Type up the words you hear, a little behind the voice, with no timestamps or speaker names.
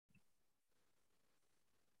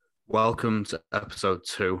Welcome to episode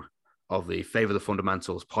 2 of the Favour the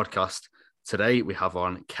Fundamentals podcast. Today we have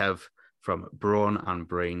on Kev from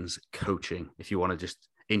BrawnAndbrains Coaching. If you want to just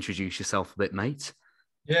introduce yourself a bit, mate.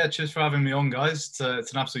 Yeah, cheers for having me on, guys.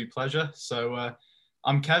 It's an absolute pleasure. So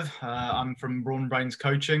I'm Kev. I'm from BrawnAndbrains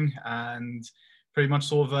Coaching and pretty much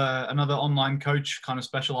sort of another online coach, kind of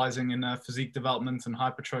specializing in physique development and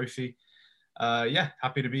hypertrophy.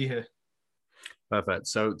 Happy to be here. Perfect.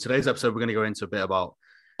 So today's episode, we're going to go into a bit about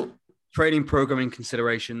training programming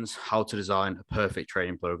considerations, how to design a perfect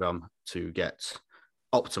training program to get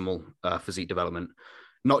optimal physique development,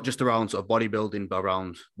 not just around sort of bodybuilding, but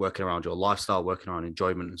around working around your lifestyle, working around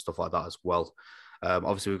enjoyment and stuff like that as well.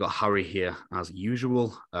 Obviously, we've got Harry here as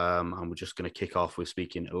usual, and we're just going to kick off with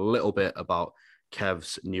speaking a little bit about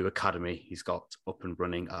Kev's new academy he's got up and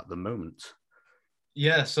running at the moment.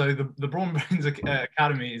 Yeah, so the BrawnAndbrains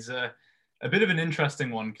Academy is a bit of an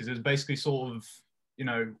interesting one because it's basically sort of,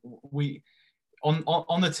 we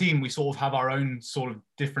on the team, we sort of have our own sort of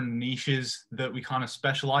different niches that we kind of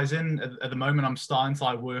specialize in. At the moment, I'm starting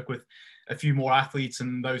to work with a few more athletes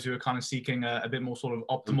and those who are kind of seeking a bit more sort of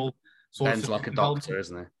optimal sort Ben's of like a doctor,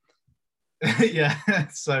 isn't he? Yeah.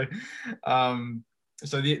 So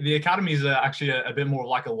the academy is actually a bit more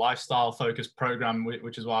like a lifestyle focused program,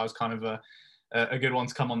 which is why I was kind of a good one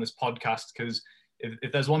to come on this podcast, because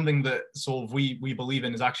if there's one thing that sort of we believe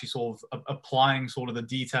in is actually sort of applying sort of the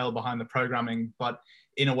detail behind the programming, but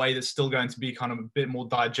in a way that's still going to be kind of a bit more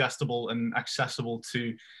digestible and accessible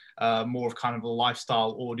to more of kind of a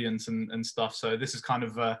lifestyle audience and stuff. So this is kind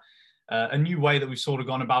of a new way that we've sort of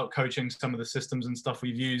gone about coaching some of the systems and stuff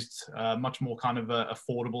we've used, much more kind of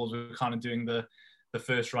affordable as we're kind of doing the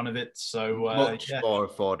first run of it. So much more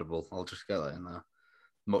affordable. I'll just get that in there.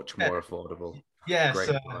 Much more affordable. Yeah,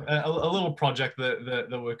 so a little project that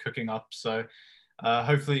we're cooking up. So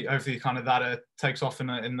hopefully kind of that takes off in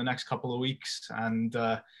the next couple of weeks, and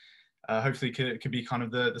hopefully could be kind of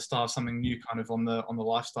the start of something new kind of on the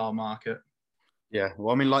lifestyle market. Yeah,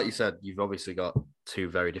 well, I mean, like you said, you've obviously got two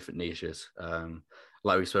very different niches.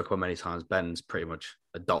 Like we spoke about many times, Ben's pretty much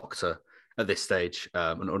a doctor at this stage,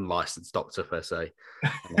 an unlicensed doctor per se.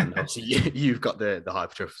 And then obviously you've got the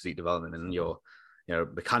hypertrophy physique development, and your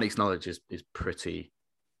mechanics knowledge is pretty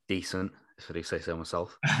decent, if I do say so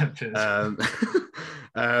myself.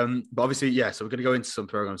 But obviously, yeah, so we're going to go into some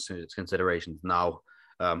programs considerations now.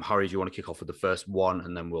 Harry, do you want to kick off with the first one,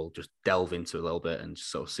 and then we'll just delve into a little bit and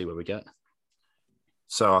just sort of see where we get?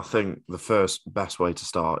 So I think the first best way to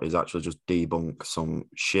start is actually just debunk some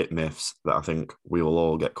shit myths that I think we will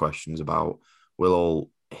all get questions about. We'll all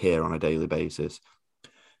hear on a daily basis.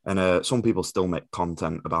 And some people still make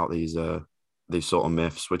content about these sort of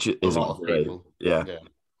myths, which isn't great. Yeah.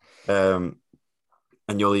 And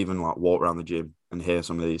you'll even walk around the gym and hear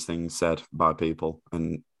some of these things said by people.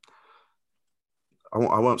 And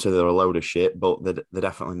I won't say they're a load of shit, but they're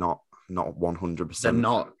definitely not 100%. They're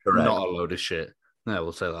not correct. Not a load of shit. No,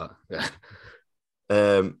 we'll say that.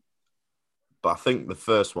 Yeah. But I think the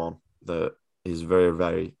first one that is very,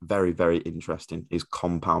 very, very, very interesting is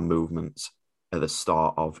compound movements at the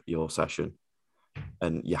start of your session.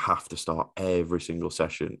 And you have to start every single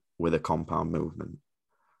session with a compound movement.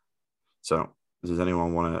 So does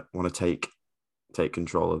anyone want to take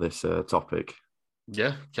control of this topic?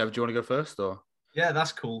 Yeah. Kev, do you want to go first? Or? Yeah,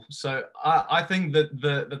 that's cool. So I think that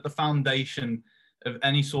the foundation of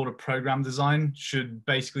any sort of program design should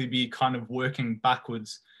basically be kind of working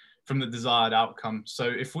backwards from the desired outcome. So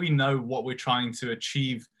if we know what we're trying to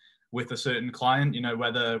achieve with a certain client,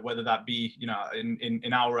 whether that be,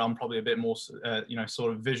 in our realm, probably a bit more,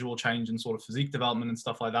 sort of visual change and sort of physique development and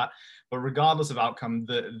stuff like that. But regardless of outcome,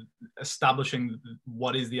 establishing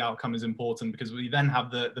what is the outcome is important, because we then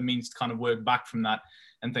have the means to kind of work back from that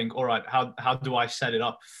and think, all right, how do I set it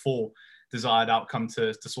up for desired outcome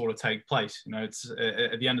to sort of take place? It's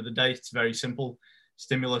at the end of the day, it's very simple.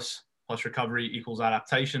 Stimulus plus recovery equals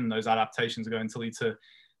adaptation. Those adaptations are going to lead to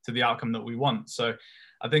the outcome that we want. So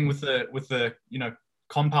I think with the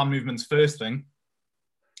compound movements first thing,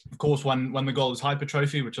 of course, when the goal is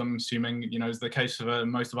hypertrophy, which I'm assuming is the case for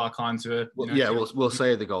most of our clients who are we'll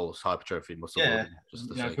say the goal is hypertrophy.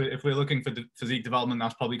 If we're looking for physique development,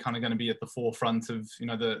 that's probably kind of going to be at the forefront of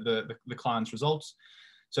the client's results.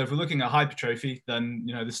 So if we're looking at hypertrophy, then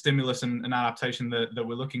the stimulus and adaptation that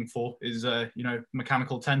we're looking for is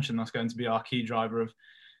mechanical tension. That's going to be our key driver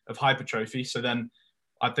of hypertrophy. So then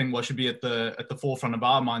I think what should be at the forefront of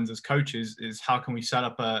our minds as coaches is how can we set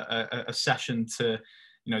up a session to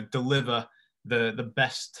deliver the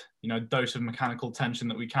best dose of mechanical tension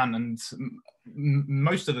that we can. And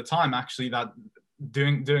most of the time, actually, that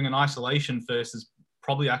doing an isolation first is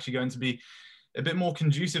probably actually going to be a bit more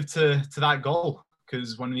conducive to that goal.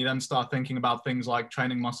 Because when we then start thinking about things like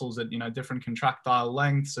training muscles at, different contractile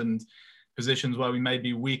lengths and positions where we may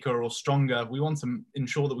be weaker or stronger, we want to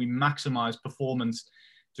ensure that we maximize performance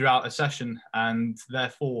throughout a session. And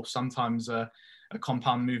therefore, sometimes a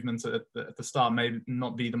compound movement at the start may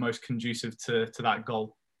not be the most conducive to that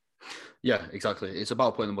goal. Yeah, exactly. It's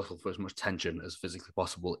about putting the muscle for as much tension as physically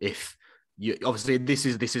possible. If you obviously this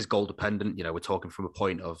is goal dependent. We're talking from a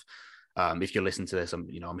point of if you're listening to this, I'm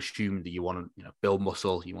assuming that you want to build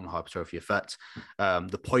muscle, you want to hypertrophy effect.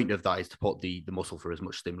 The point of that is to put the muscle for as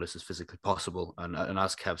much stimulus as physically possible. And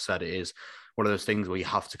as Kev said, it is one of those things where you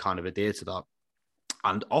have to kind of adhere to that.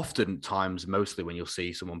 And oftentimes, mostly when you'll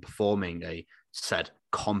see someone performing a said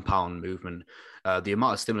compound movement, the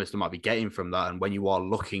amount of stimulus they might be getting from that, and when you are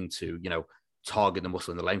looking to, target the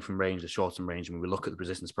muscle in the length and range, the shortened range, and we look at the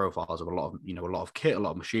resistance profiles of a lot of kit, a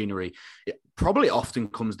lot of machinery, it probably often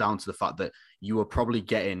comes down to the fact that you are probably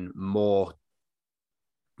getting more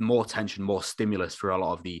tension, more stimulus for a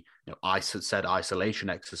lot of the said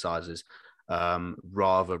isolation exercises,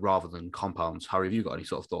 rather than compounds. Harry, have you got any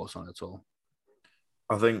sort of thoughts on it at all?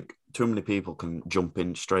 I think too many people can jump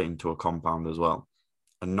in straight into a compound as well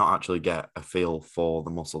and not actually get a feel for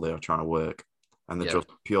the muscle they are trying to work. And they're just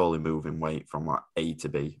purely moving weight from like A to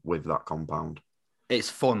B with that compound. It's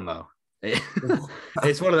fun though.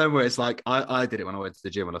 It's one of them where it's like, I did it when I went to the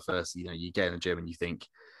gym when I first, you get in the gym and you think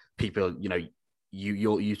people,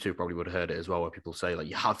 you two probably would have heard it as well, where people say like,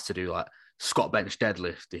 you have to do like squat, bench,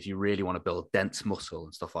 deadlift if you really want to build dense muscle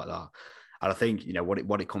and stuff like that. And I think,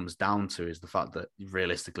 what it comes down to is the fact that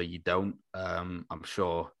realistically you don't. I'm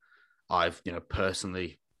sure I've,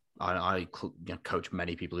 personally, I coach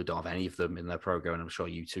many people who don't have any of them in their program, and I'm sure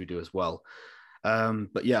you two do as well.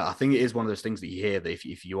 But yeah, I think it is one of those things that you hear that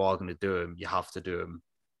if you are going to do them, you have to do them.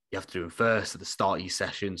 You have to do them first at the start of your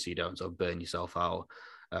session, so you don't sort of burn yourself out.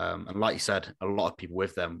 And like you said, a lot of people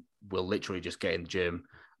with them will literally just get in the gym,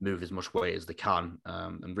 move as much weight as they can,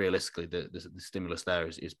 and realistically, the stimulus there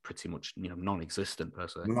is pretty much non-existent per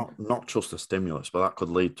se. Not just a stimulus, but that could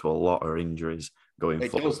lead to a lot of injuries going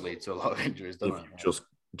forward. It does lead to a lot of injuries, doesn't it? Just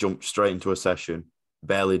jump straight into a session,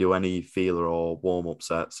 barely do any feeler or warm-up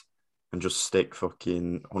sets, and just stick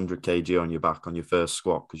fucking 100 kg on your back on your first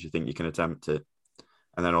squat because you think you can attempt it.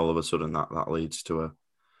 And then all of a sudden that leads to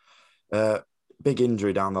a big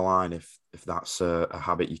injury down the line if that's a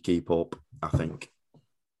habit you keep up, I think.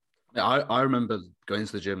 Yeah, I remember going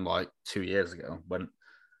to the gym like 2 years ago.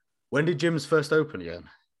 When did gyms first open again?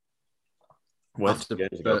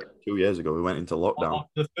 2 years ago, we went into lockdown.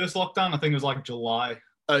 The first lockdown, I think it was like July.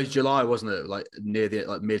 Oh, it was July, wasn't it? Like near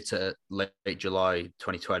the mid to late July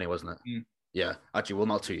 2020, wasn't it? Mm. Yeah, actually, well,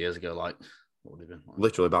 not 2 years ago. Like, what would it have been?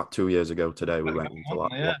 Literally about 2 years ago today, we went into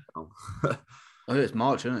lockdown. Oh, it's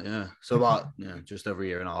March, isn't it? Yeah. So about just over a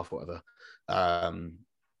year and a half, whatever.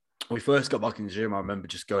 We first got back in the gym. I remember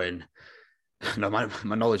just going. My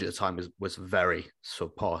knowledge at the time was very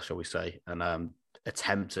subpar, shall we say, and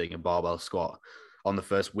attempting a barbell squat on the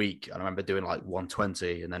first week. And I remember doing like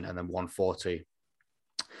 120 and then 140.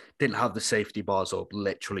 Didn't have the safety bars up.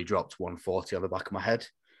 Literally dropped 140 on the back of my head.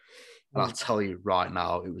 And I'll tell you right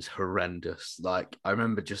now, it was horrendous. Like I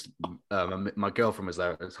remember just my girlfriend was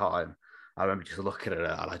there at the time. I remember just looking at her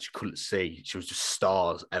and I just couldn't see. She was just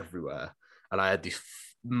stars everywhere, and I had this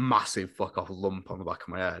massive fuck off lump on the back of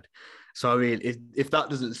my head. So I mean, if that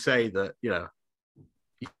doesn't say that you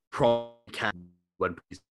probably can when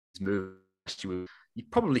he's moving, you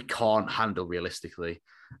probably can't handle realistically,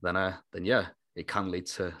 then yeah, it can lead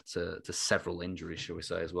to several injuries, shall we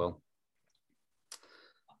say, as well.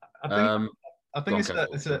 I think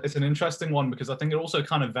it's an interesting one because I think it also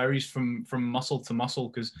kind of varies from muscle to muscle.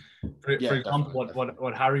 Because, for example,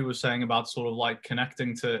 what Harry was saying about sort of like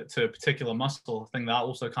connecting to a particular muscle, I think that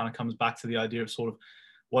also kind of comes back to the idea of sort of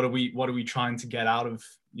what are we trying to get out of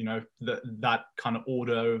that kind of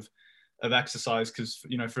order of exercise. Because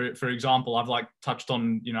for example, I've like touched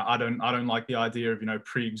on I don't like the idea of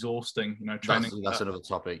pre-exhausting training. That's another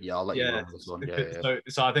topic. Yeah, I'll let you know this one. Yeah.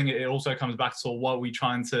 So I think it also comes back to sort of what are we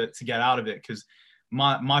trying to get out of it. Because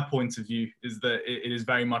my point of view is that it is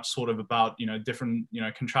very much sort of about different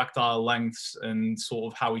contractile lengths and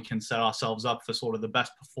sort of how we can set ourselves up for sort of the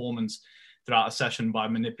best performance throughout a session by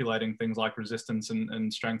manipulating things like resistance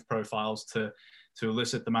and strength profiles to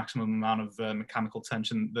elicit the maximum amount of mechanical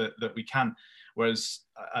tension that we can. Whereas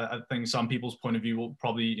I think some people's point of view will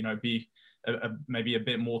probably be maybe a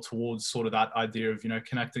bit more towards sort of that idea of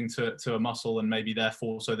connecting to a muscle, and maybe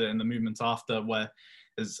therefore so that in the movements after,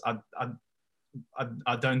 whereas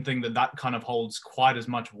I don't think that kind of holds quite as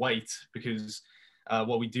much weight, because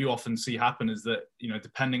what we do often see happen is that,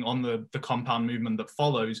 depending on the compound movement that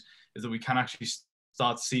follows, is that we can actually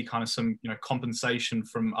start to see kind of some, compensation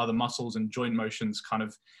from other muscles and joint motions kind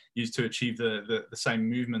of used to achieve the same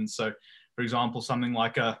movement. So, for example, something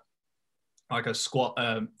like a squat,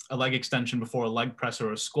 a leg extension before a leg press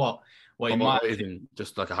or a squat, where you might even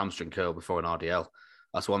just like a hamstring curl before an RDL.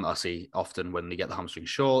 That's one that I see often when they get the hamstring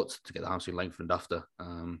short to get the hamstring lengthened after.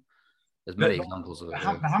 There's many examples of it.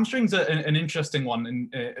 The hamstrings are an interesting one,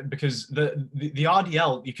 because the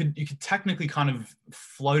RDL, you could technically kind of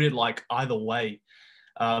float it like either way.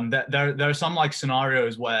 There are some like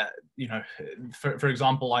scenarios where, for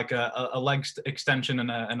example, like a leg extension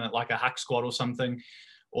and a like a hack squat or something,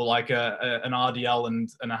 or like an RDL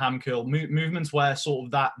and a ham curl movements where sort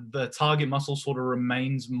of that the target muscle sort of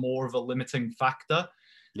remains more of a limiting factor.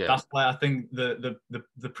 Yeah. That's why I think the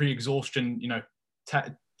pre-exhaustion,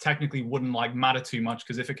 technically wouldn't like matter too much,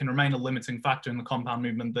 because if it can remain a limiting factor in the compound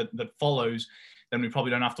movement that follows, then we probably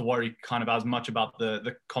don't have to worry kind of as much about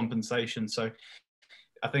the compensation. So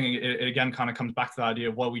I think it again kind of comes back to the idea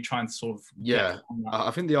of what we try and sort of I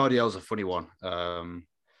think the RDL is a funny one,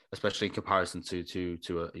 especially in comparison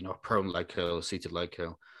to a prone leg curl or seated leg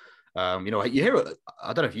curl. You hear,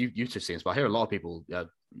 I don't know if you've seen this, but I hear a lot of people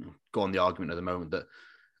go on the argument at the moment that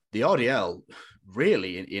the RDL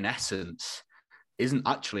really, in essence, isn't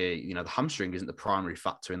actually, the hamstring isn't the primary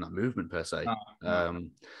factor in that movement per se.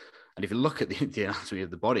 And if you look at the anatomy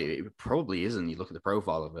of the body, it probably isn't. You look at the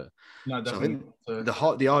profile of it. No, definitely. So I think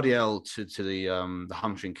the RDL to the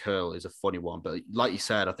hamstring curl is a funny one. But like you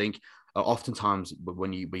said, I think oftentimes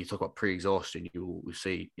when you talk about pre-exhaustion, you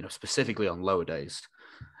see, specifically on lower days,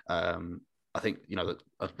 I think,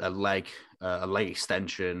 a leg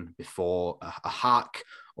extension before a hack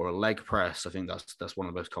or a leg press, I think that's one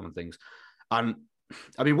of the most common things. And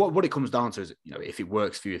I mean, what it comes down to is, if it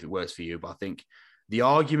works for you, if it works for you. But I think the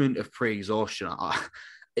argument of pre-exhaustion,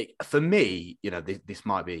 for me, this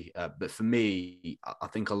might be, but for me, I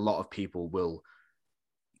think a lot of people will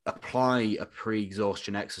apply a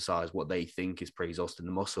pre-exhaustion exercise, what they think is pre-exhausting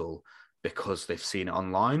the muscle, because they've seen it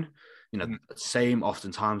online. Same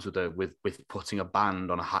oftentimes with putting a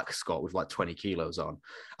band on a hack squat with like 20 kilos on.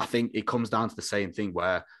 I think it comes down to the same thing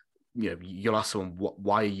where, you'll ask someone,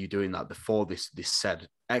 why are you doing that before this said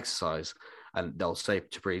exercise? And they'll say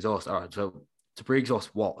to pre-exhaust. All right, so to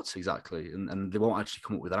pre-exhaust what exactly? And they won't actually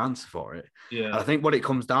come up with an answer for it. Yeah. And I think what it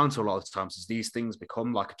comes down to a lot of times is these things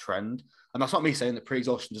become like a trend. And that's not me saying that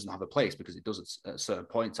pre-exhaustion doesn't have a place, because it does at certain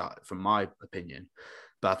points, from my opinion.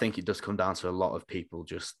 But I think it does come down to a lot of people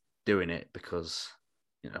just doing it because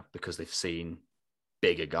they've seen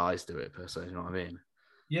bigger guys do it per se. You know what I mean?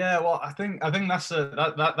 Yeah, well, I think that's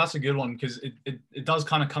a good one, because it does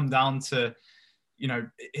kind of come down to,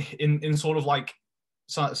 in sort of like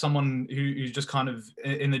someone who's just kind of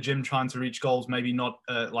in the gym trying to reach goals, maybe not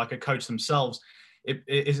like a coach themselves.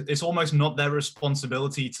 It's almost not their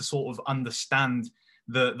responsibility to sort of understand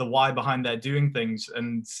the why behind their doing things,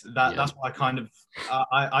 and that's why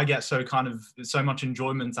I get so much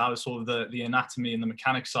enjoyment out of sort of the anatomy and the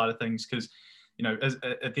mechanics side of things, because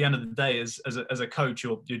at the end of the day, as a coach,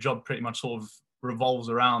 your job pretty much sort of revolves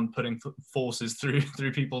around putting forces through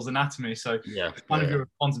people's anatomy. So it's kind of your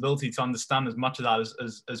responsibility to understand as much of that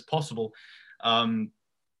as possible. But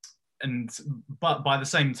by the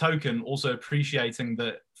same token, also appreciating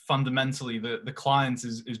that fundamentally the client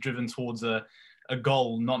is driven towards a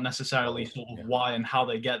goal, not necessarily sort of why and how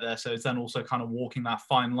they get there. So it's then also kind of walking that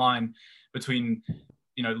fine line between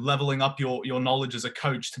leveling up your knowledge as a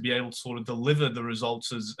coach to be able to sort of deliver the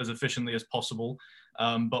results as efficiently as possible,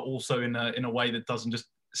 but also in a way that doesn't just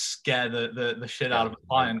scare the shit out of a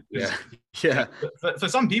client. For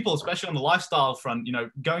some people, especially on the lifestyle front,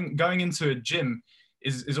 going into a gym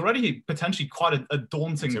is already potentially quite a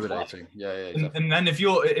daunting, intimidating. Exactly. And then if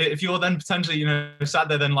you're then potentially sat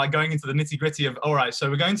there then like going into the nitty gritty of, all right, so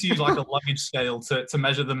we're going to use like a luggage scale to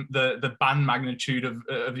measure the band magnitude of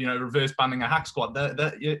reverse banding a hack squat.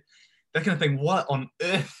 They're going to think, what on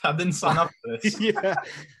earth? I didn't sign up for this.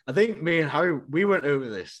 I think me and Harry, we went over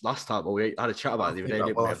this last time, but we had a chat about it the other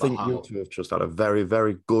day. Well, I think you two have just had a very,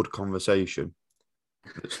 very good conversation.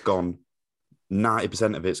 It's gone,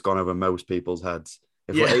 90% of it's gone over most people's heads.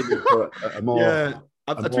 If we're able to put a more,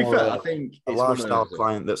 to be fair, I think a lifestyle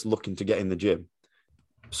client that's looking to get in the gym,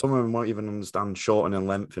 some of them won't even understand shortening and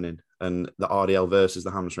lengthening and the RDL versus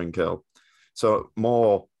the hamstring curl. So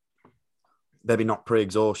more, maybe not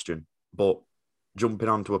pre-exhaustion, but jumping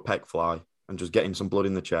onto a pec fly and just getting some blood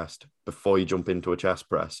in the chest before you jump into a chest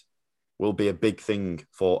press will be a big thing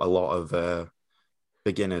for a lot of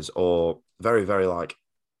beginners or very, very like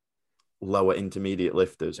lower intermediate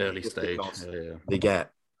lifters, early just stage. because Yeah. they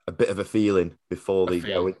get a bit of a feeling before I they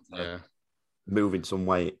feel, go into moving some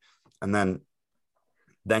weight, and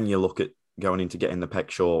then you look at going into getting the pec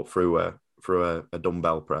short through a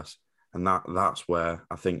dumbbell press, and that's where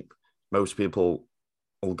I think most people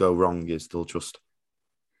will go wrong. Is they'll just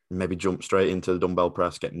maybe jump straight into the dumbbell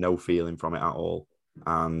press, get no feeling from it at all,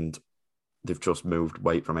 and they've just moved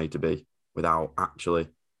weight from A to B without actually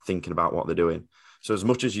thinking about what they're doing. So as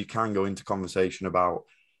much as you can go into conversation about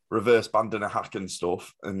reverse bandana hack and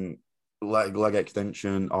stuff and leg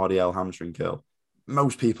extension, RDL, hamstring curl,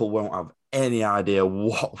 most people won't have any idea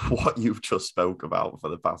what you've just spoke about for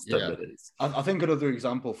the past 10 minutes. I think another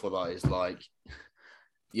example for that is like,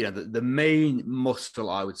 the main muscle,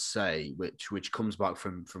 I would say, which comes back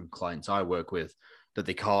from clients I work with, that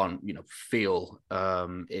they can't, feel,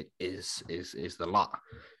 it is the lat.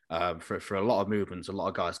 For a lot of movements, a lot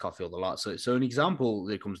of guys can't feel the lat. So an example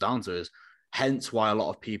that it comes down to is hence why a lot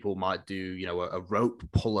of people might do, a rope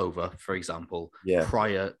pullover, for example,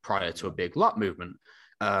 prior to a big lat movement.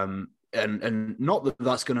 And not that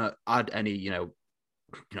that's going to add any,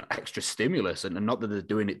 extra stimulus, and not that they're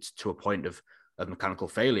doing it to a point of mechanical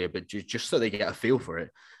failure, but just so they get a feel for it,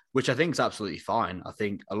 which I think is absolutely fine. I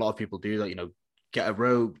think a lot of people do that, get a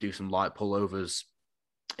rope, do some light pullovers.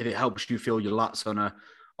 If it helps you feel your lats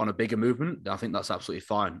on a bigger movement, I think that's absolutely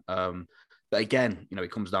fine. But again,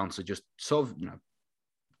 it comes down to just sort of,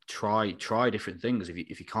 try different things.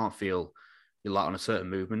 If you can't feel your lat on a certain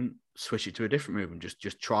movement, switch it to a different movement.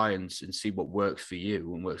 Just try and see what works for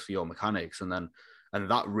you and works for your mechanics, and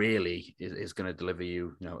that really is going to deliver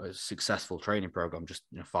you, a successful training program. Just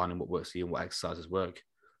finding what works for you and what exercises work.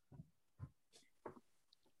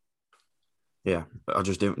 Yeah, I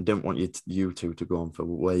just didn't want you two to go on for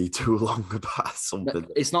way too long about something.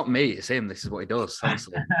 It's not me, it's him. This is what he does.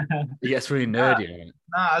 Honestly, he gets really nerdy.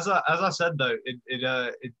 As I said though,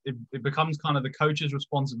 it becomes kind of the coach's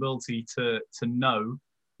responsibility to know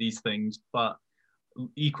these things, but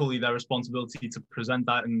equally their responsibility to present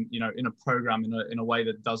that in a program in a way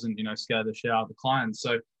that doesn't scare the shit out of the client.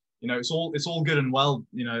 So it's all good and well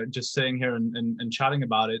just sitting here and chatting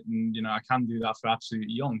about it, and I can do that for absolute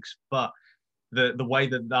yonks, but the way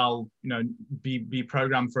that they'll be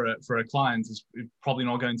programmed for a client is probably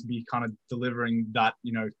not going to be kind of delivering that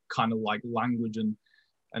kind of like language and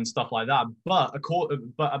stuff like that. But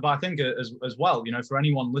I think as well, for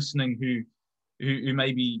anyone listening who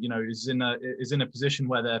maybe is in a position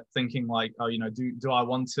where they're thinking like, oh, do I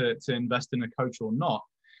want to invest in a coach or not?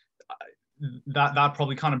 That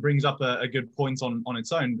probably kind of brings up a good point on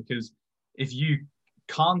its own, because if you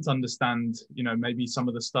can't understand maybe some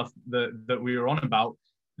of the stuff that we were on about,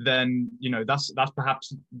 then that's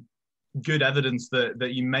perhaps good evidence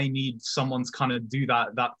that you may need someone to kind of do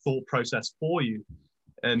that thought process for you.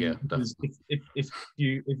 And because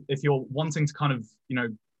if you're wanting to kind of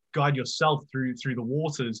guide yourself through the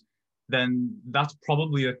waters, then that's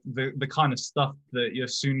probably the kind of stuff that you're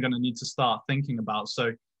soon going to need to start thinking about.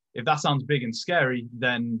 So if that sounds big and scary,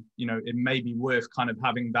 then it may be worth kind of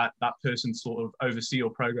having that person sort of oversee your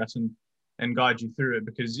progress and guide you through it.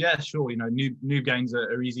 Because new gains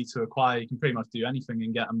are easy to acquire. You can pretty much do anything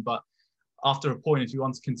and get them. But after a point, if you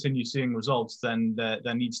want to continue seeing results, then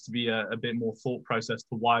there needs to be a bit more thought process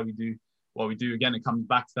to why we do what we do. Again, it comes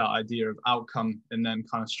back to that idea of outcome, and then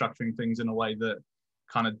kind of structuring things in a way that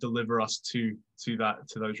kind of deliver us to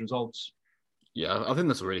those results. Yeah, I think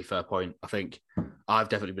that's a really fair point. I think I've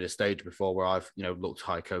definitely been at a stage before where I've, looked to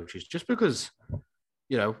hire coaches just because,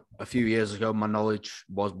 a few years ago, my knowledge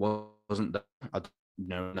wasn't that. I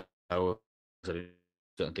didn't know certain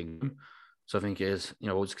things. So I think it is,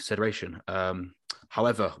 always consideration.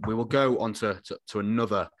 However, we will go on to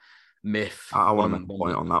another myth. I want to make a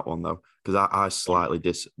point on that one, though, because I slightly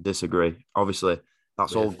disagree. Obviously,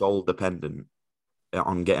 that's all goal dependent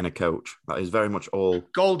on getting a coach. That is very much all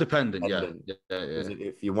goal dependent. Yeah.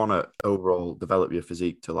 If you want to overall develop your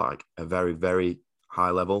physique to like a very, very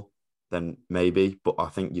high level, then maybe. But I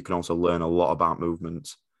think you can also learn a lot about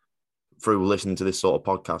movements through listening to this sort of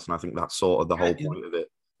podcast, and I think that's sort of the whole point of it.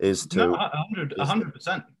 Is to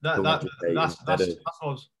 100%. That's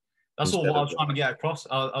all what I was trying to get across.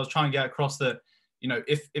 I was trying to get across that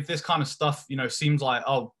if this kind of stuff seems like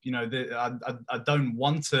I don't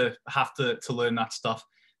want to have to learn that stuff,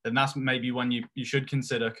 then that's maybe when you should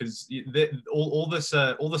consider, because all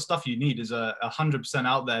the stuff you need is 100%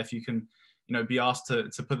 out there if you can be asked to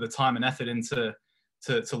put the time and effort into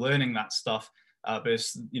learning that stuff. But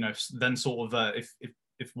it's, then sort of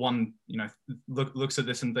if one looks at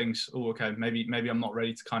this and thinks, oh, okay, maybe I'm not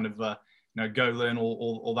ready to kind of go learn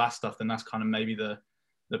all that stuff, then that's kind of maybe the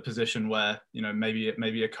the position where, you know, maybe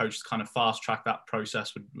a coach to kind of fast track that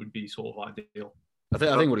process would be sort of ideal. I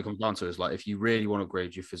think what it comes down to is like, if you really want to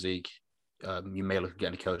upgrade your physique, you may look at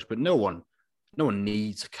getting a coach, but no one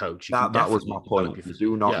needs a coach. That was my point. You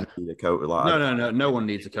do not need a coach. Like, no one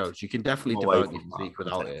needs a coach. You can definitely develop your physique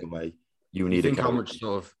without it. You need think how much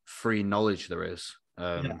sort of free knowledge there is.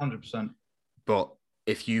 100%. But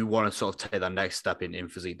if you want to sort of take that next step in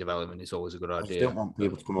physique development, it's always a good idea. I don't want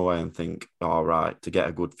people to come away and think, all right, to get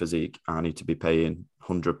a good physique, I need to be paying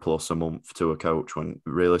 100 plus a month to a coach, when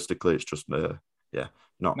realistically it's just not.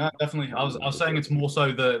 No, definitely. I was saying it's more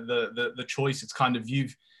so the choice. It's kind of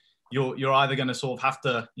you're either going to sort of have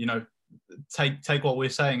to, you know, take what we're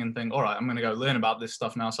saying and think, all right, I'm going to go learn about this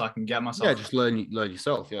stuff now so I can get myself. Yeah, just learn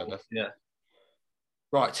yourself. Yeah, yeah.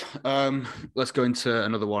 Right. Let's go into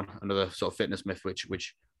another sort of fitness myth, which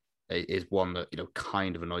is one that, you know,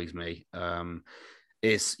 kind of annoys me.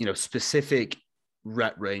 Is, you know, specific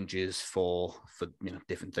rep ranges for you know,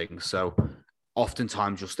 different things. So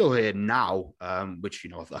oftentimes you'll still hear now, which, you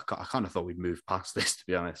know, I kind of thought we'd move past this, to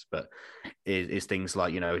be honest, but is things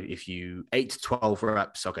like, you know, if you 8 to 12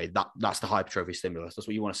 reps, okay, that's the hypertrophy stimulus. That's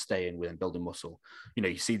what you want to stay in with and building muscle. You know,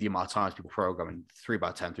 you see the amount of times people programming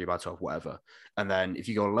 3x10, 3x12, whatever. And then if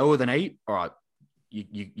you go lower than 8, all right,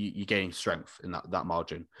 you gain strength in that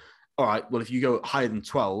margin. All right, well, if you go higher than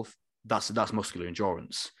 12, that's muscular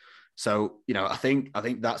endurance. So, you know, I think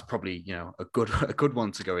that's probably, you know, a good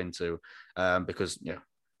one to go into, because, you know,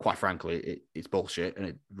 quite frankly, it's bullshit and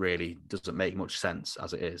it really doesn't make much sense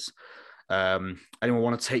as it is. Anyone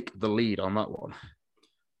want to take the lead on that one? I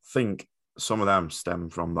think some of them stem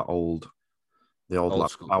from the old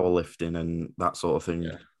like powerlifting and that sort of thing.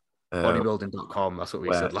 Yeah. Bodybuilding.com, that's what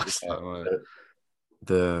we said last time.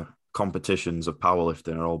 The competitions of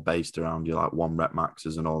powerlifting are all based around your like 1 rep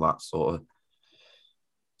maxes and all that sort of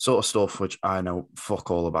stuff, which I know fuck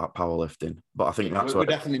all about powerlifting, but I think that's we're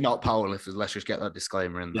definitely not powerlifters. Let's just get that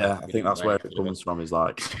disclaimer in there. Yeah, I think that's where it comes from, is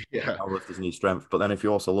like, powerlifters need strength. But then if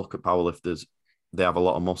you also look at powerlifters, they have a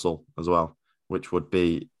lot of muscle as well, which would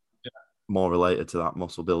be more related to that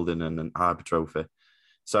muscle building and hypertrophy.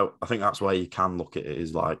 So I think that's where you can look at it,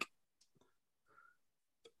 is like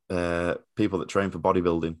people that train for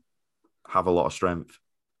bodybuilding have a lot of strength.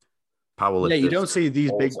 Powerlifters. Yeah, you don't see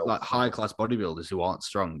these big, like, high-class bodybuilders who aren't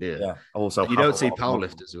strong, do you? Yeah. Also, you don't see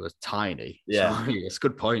powerlifters who are tiny. Yeah, so, it's a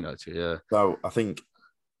good point, actually. Yeah. So I think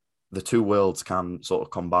the two worlds can sort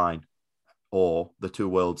of combine, or the two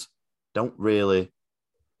worlds don't really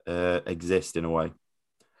exist in a way.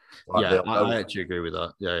 Like, I actually agree with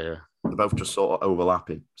that. Yeah. They're both just sort of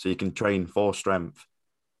overlapping. So you can train for strength,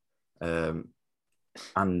 and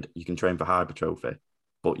you can train for hypertrophy,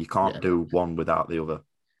 but you can't do one without the other.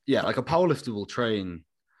 Yeah, like a powerlifter will train,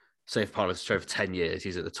 say if a powerlifter trained for 10 years,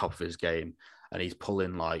 he's at the top of his game and he's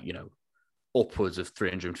pulling, like, you know, upwards of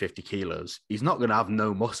 350 kilos. He's not going to have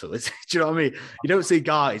no muscle. Do you know what I mean? You don't see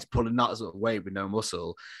guys pulling that sort of weight with no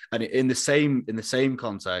muscle. And in the same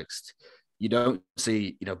context, you don't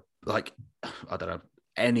see, you know, like, I don't know,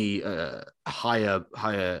 any higher,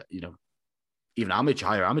 you know, even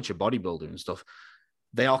higher amateur bodybuilder and stuff.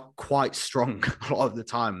 They are quite strong a lot of the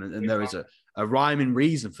time. And there is a rhyming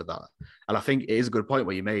reason for that. And I think it is a good point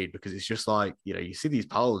what you made, because it's just like, you know, you see these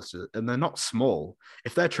powerlifters and they're not small.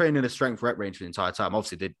 If they're training a strength rep range for the entire time,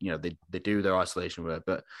 obviously they do their isolation work,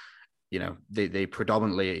 but, you know, they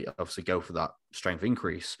predominantly obviously go for that strength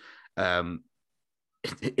increase.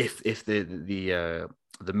 If the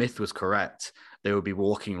myth was correct, they would be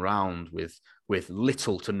walking around with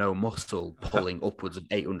little to no muscle, pulling upwards of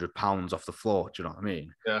 800 pounds off the floor. Do you know what I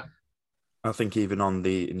mean? Yeah. I think even on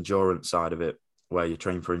the endurance side of it, where you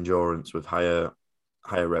train for endurance with higher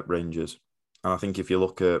rep ranges, and I think if you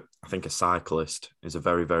look at, I think a cyclist is a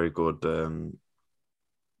very, very good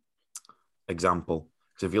example.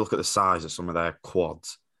 Because if you look at the size of some of their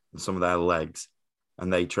quads and some of their legs,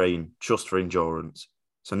 and they train just for endurance,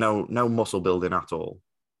 so no muscle building at all,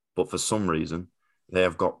 but for some reason they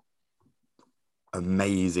have got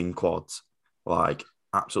amazing quads, like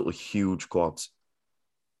absolutely huge quads.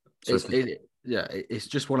 So it's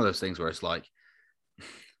just one of those things where it's like,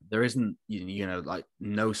 there isn't, you know, like,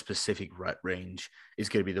 no specific rep range is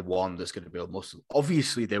going to be the one that's going to build muscle.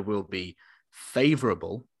 Obviously, there will be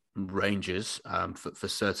favorable ranges for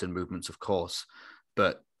certain movements, of course.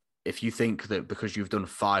 But if you think that because you've done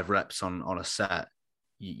 5 reps on a set,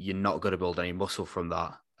 you're not going to build any muscle from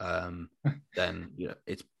that, then, you know,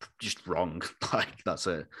 it's just wrong. Like, that's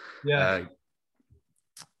it. Yeah.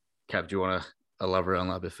 Kev, do you want to elaborate on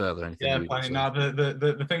that a bit further? Anything? Yeah, funny. Now,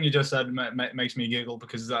 the thing you just said makes me giggle,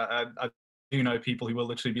 because I do know people who will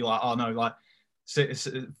literally be like, oh no, like,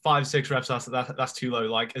 5, 6 reps, that's too low.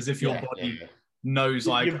 Like as if your body knows,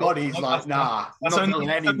 like your body's like, nah, that's not only building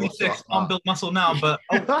any 76. muscle. Can't build muscle now, but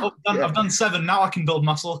I've done 7. Now I can build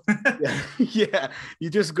muscle. Yeah, you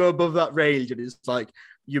just go above that range, and it's like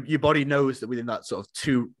your body knows that within that sort of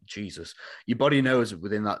your body knows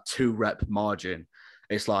within that 2 rep margin,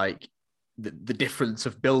 it's like the difference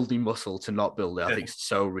of building muscle to not build it. I think it's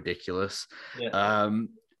so ridiculous. So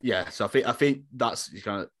I think that's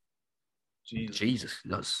kind of Jesus.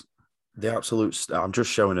 That's the absolute. I'm just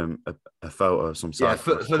showing him a photo of some side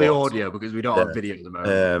for the audio, because we don't have video at the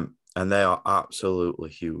moment. And they are absolutely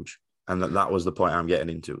huge. And that was the point I'm getting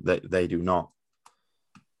into. They do not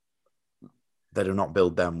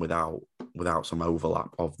build them without some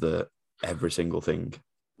overlap of every single thing.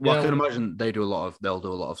 Well, I can imagine they'll do a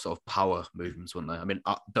lot of sort of power movements, wouldn't they? I mean,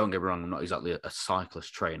 don't get me wrong, I'm not exactly a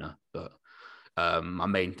cyclist trainer, but my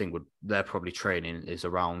main thing they're probably training is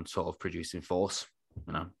around sort of producing force,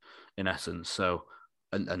 in essence. So,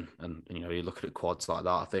 and you look at quads like that,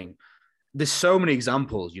 I think there's so many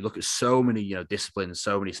examples. You look at so many, disciplines,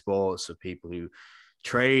 so many sports of people who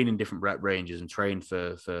train in different rep ranges and train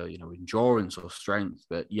for endurance or strength,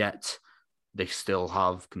 but yet they still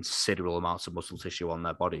have considerable amounts of muscle tissue on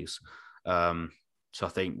their bodies. So I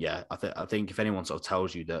think, I think if anyone sort of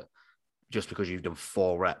tells you that just because you've done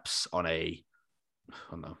 4 reps on a, I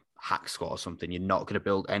don't know, hack squat or something, you're not going to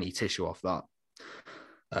build any tissue off that,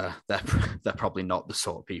 they're probably not the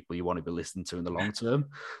sort of people you want to be listening to in the long term,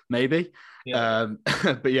 maybe. But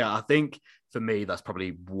yeah, I think for me, that's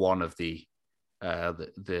probably one of the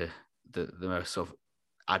most sort of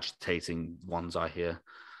agitating ones I hear.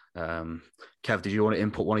 Kev, did you want to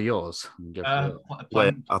input one of yours?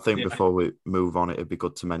 I think before we move on, it'd be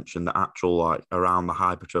good to mention the actual, like, around the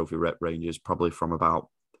hypertrophy rep range is probably from about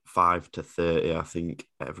 5 to 30. I think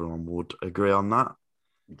everyone would agree on that.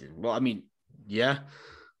 Well, I mean, yeah.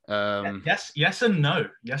 Yes and no.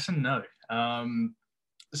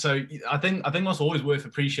 So I think what's always worth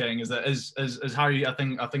appreciating is that as Harry I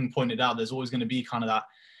think pointed out, there's always going to be kind of that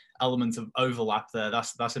element of overlap there.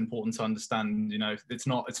 That's important to understand. It's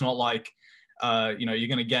not like you're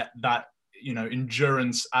going to get that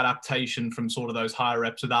endurance adaptation from sort of those higher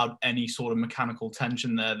reps without any sort of mechanical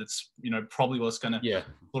tension there. That's probably what's going to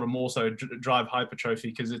sort of more so drive hypertrophy,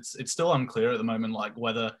 because it's still unclear at the moment, like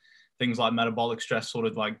whether things like metabolic stress sort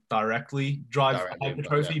of like directly drive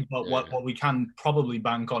hypertrophy. But what we can probably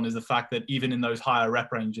bank on is the fact that even in those higher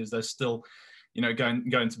rep ranges, there's still,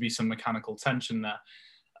 going to be some mechanical tension there.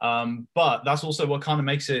 But that's also what kind of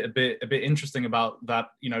makes it a bit interesting about that,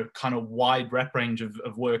 kind of wide rep range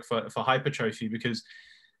of work for hypertrophy, because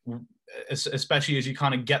especially as you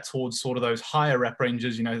kind of get towards sort of those higher rep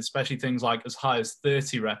ranges, especially things like as high as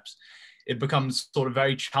 30 reps, it becomes sort of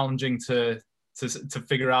very challenging to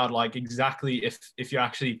figure out, like, exactly if you're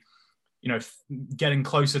actually, getting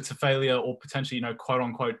closer to failure, or potentially, quote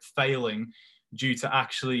unquote failing due to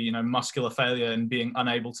actually, muscular failure and being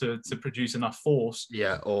unable to produce enough force.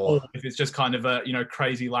 Or if it's just kind of a,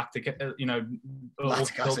 crazy lactic acid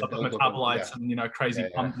buildup of metabolites and, crazy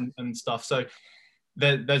pump and stuff. So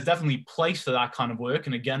there's definitely place for that kind of work.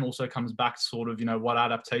 And again, also comes back to sort of, what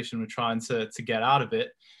adaptation we're trying to get out of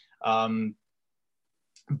it.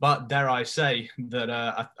 But dare I say that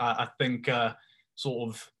I think that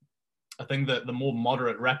the more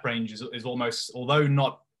moderate rep range is almost, although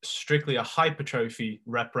not strictly a hypertrophy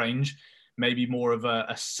rep range, maybe more of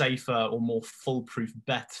a safer or more foolproof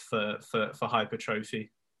bet for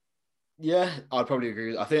hypertrophy. Yeah, I'd probably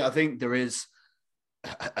agree. I think there is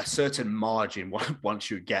a certain margin once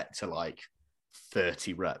you get to like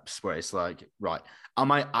 30 reps where it's like, right,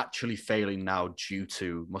 am I actually failing now due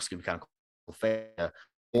to musculoskeletal failure,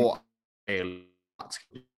 or that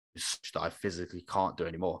I physically can't do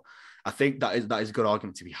anymore? I think that is a good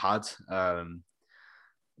argument to be had.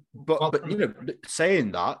 But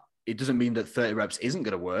saying that, it doesn't mean that 30 reps isn't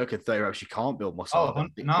going to work, and 30 reps you can't build muscle.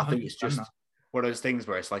 I think it's just one of those things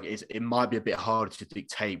where it's like it might be a bit harder to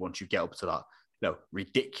dictate once you get up to that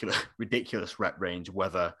ridiculous rep range,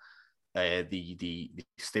 whether the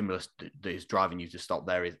stimulus that is driving you to stop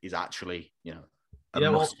there is actually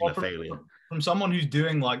muscular failure. From someone who's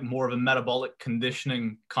doing like more of a metabolic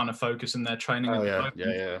conditioning kind of focus in their training,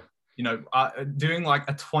 doing like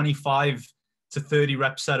a 25 to 30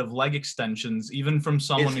 rep set of leg extensions, even from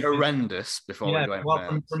someone who's horrendous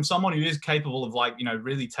from someone who is capable of like,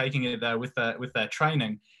 really taking it there with their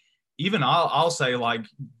training. Even I'll say, like,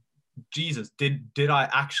 Jesus, did I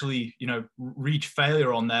actually, reach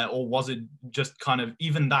failure on there, or was it just kind of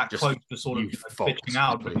even that just close to sort of pitching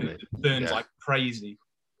out because it burns like crazy?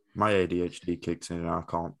 My ADHD kicks in and I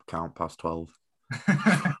can't count past 12.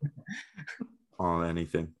 on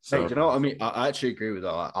anything. Mate, So you know what I mean? I actually agree with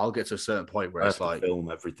that. I'll get to a certain point where I it's have to like,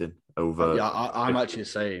 film everything over. yeah, I'm actually the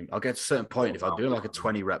same. I'll get to a certain point if I'm doing like a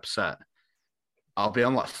 20 rep set, I'll be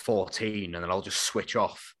on like 14 and then I'll just switch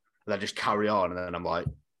off and then just carry on. And then I'm like,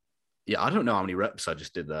 yeah, I don't know how many reps I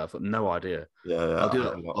just did there. I've got no idea. Yeah, I'll do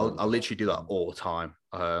that. I'll literally do that all the time.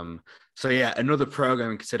 So yeah, another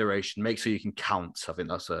programming consideration, make sure you can count. I think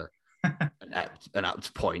that's an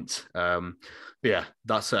apt point. But yeah,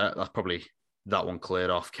 that's probably that one cleared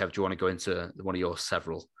off. Kev, do you want to go into one of your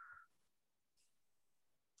several?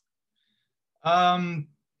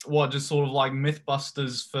 What, just sort of like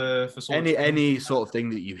mythbusters for sort of Any sort of thing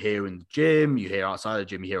that you hear in the gym, you hear outside the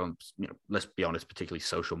gym, you hear on, let's be honest, particularly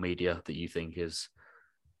social media, that you think is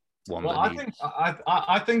one. Well,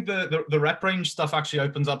 I think the rep range stuff actually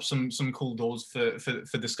opens up some cool doors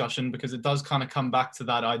for discussion, because it does kind of come back to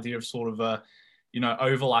that idea of sort of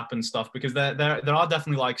overlap and stuff, because there are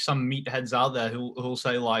definitely like some meatheads out there who'll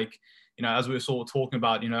say, like, as we were sort of talking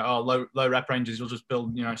about, low rep ranges, you'll just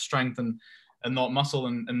build strength and not muscle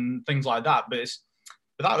and things like that. But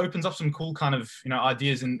that opens up some cool kind of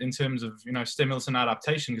ideas in terms of stimulus and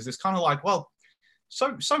adaptation, because it's kind of like, well,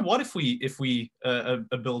 so what if we are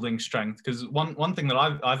building strength? Because one thing that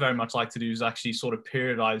I very much like to do is actually sort of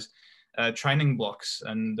periodize training blocks,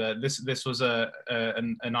 and this was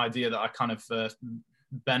an idea that I kind of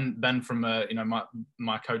Ben from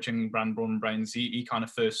my coaching brand BrawnAndbrains, he kind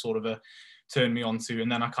of first sort of turned me on to,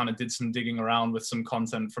 and then I kind of did some digging around with some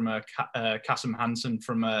content from Kasim Hansen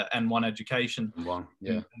from N1 Education.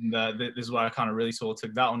 Yeah. And this is where I kind of really sort of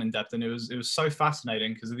took that one in depth, and it was so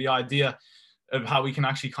fascinating, because of the idea of how we can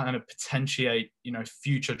actually kind of potentiate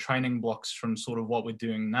future training blocks from sort of what we're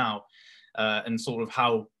doing now, and sort of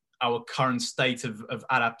how our current state of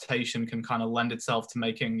adaptation can kind of lend itself to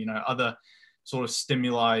making other sort of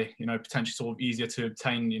stimuli potentially sort of easier to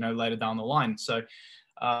obtain later down the line. So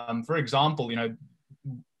for example,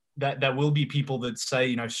 there will be people that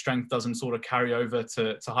say strength doesn't sort of carry over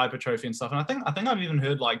to hypertrophy and stuff, and I think I've even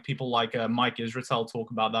heard like people like Mike Israetel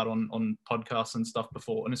talk about that on podcasts and stuff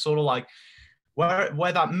before, and it's sort of like where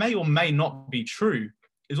that may or may not be true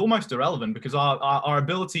is almost irrelevant, because our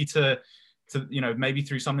ability to maybe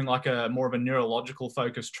through something like a more of a neurological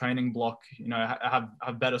focused training block,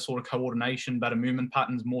 have better sort of coordination, better movement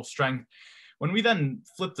patterns, more strength. When we then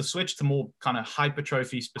flip the switch to more kind of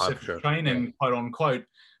hypertrophy specific training, yeah, quote unquote,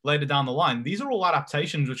 later down the line, these are all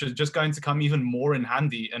adaptations which are just going to come even more in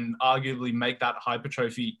handy and arguably make that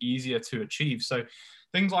hypertrophy easier to achieve. So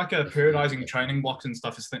things like periodizing training blocks and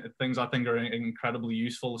stuff is things I think are incredibly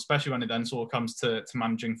useful, especially when it then sort of comes to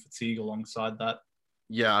managing fatigue alongside that.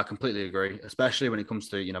 Yeah, I completely agree, especially when it comes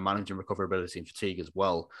to managing recoverability and fatigue as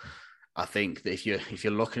well. I think that if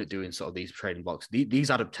you're looking at doing sort of these training blocks,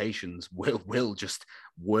 these adaptations will just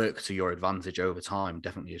work to your advantage over time.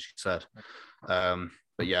 Definitely, as you said.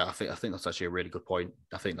 But yeah, I think that's actually a really good point.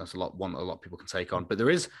 I think that's one that a lot of people can take on. But there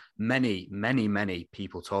is many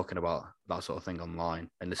people talking about that sort of thing online,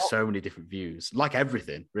 and there's so many different views, like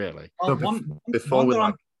everything, really. So before we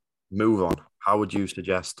move on, how would you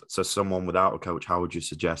suggest, so someone without a coach, how would you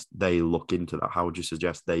suggest they look into that? How would you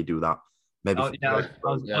suggest they do that? Maybe. I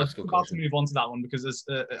was about to move on to that one, because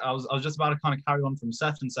I was just about to kind of carry on from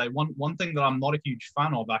Seth and say one thing that I'm not a huge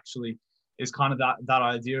fan of actually is kind of that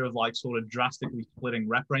idea of like sort of drastically splitting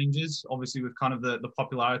rep ranges. Obviously, with kind of the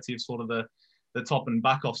popularity of sort of the top and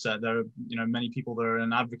back offset, there are many people that are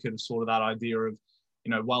an advocate of sort of that idea of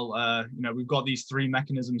we've got these three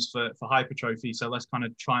mechanisms for hypertrophy, so let's kind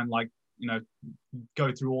of try and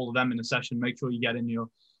go through all of them in a session. Make sure you get in your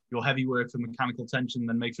heavy work for mechanical tension,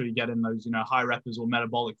 then make sure you get in those high reppers or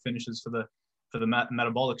metabolic finishes for the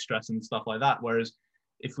metabolic stress and stuff like that. Whereas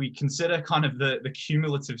if we consider kind of the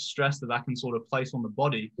cumulative stress that can sort of place on the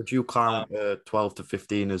body, would you count 12 to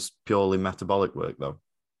 15 as purely metabolic work though?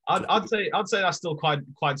 I'd say that's still quite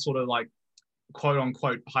sort of like quote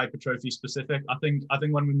unquote hypertrophy specific. I think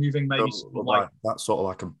when we're moving maybe sort of like that's sort of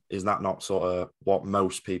like is that not sort of what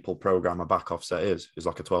most people program a back offset is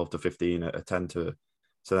like a 12 to 15, a 10 to,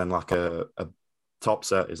 so then like a top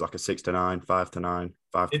set is like a 6 to 9, 5 to 9,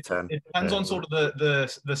 5 to 10. It depends on sort of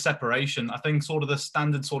the separation. I think sort of the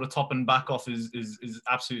standard sort of top and back off is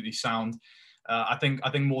absolutely sound. I think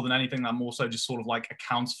more than anything that more so just sort of like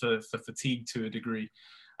accounts for fatigue to a degree.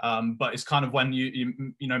 But it's kind of when you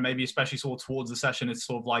maybe especially sort of towards the session, it's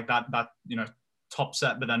sort of like that top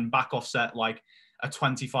set, but then back off set like a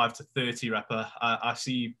 25 to 30 repper. I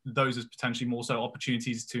see those as potentially more so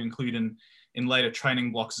opportunities to include in later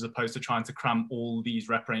training blocks, as opposed to trying to cram all these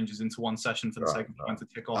rep ranges into one session for the sake of trying to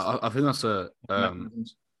tick off. I think that's an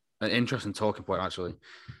interesting talking point actually.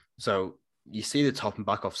 So you see the top and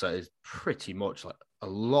back offset is pretty much like a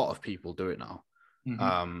lot of people do it now.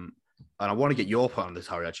 And I want to get your point on this,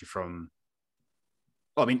 Harry, actually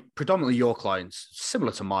predominantly your clients,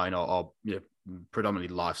 similar to mine, are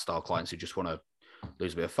predominantly lifestyle clients who just want to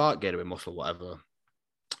lose a bit of fat, gain a bit of muscle, whatever.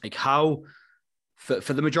 Like how, for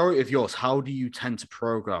the majority of yours, how do you tend to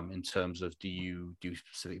program in terms of, do you do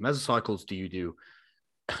specific mesocycles? Do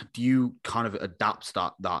you kind of adapt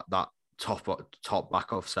that top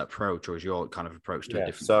back offset approach, or is your kind of approach to a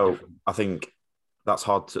different? So I think that's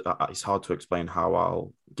hard to, it's hard to explain how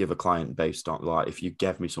I'll give a client based on, like, if you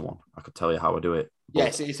gave me someone, I could tell you how I do it.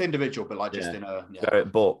 But, it's individual, but like just in a,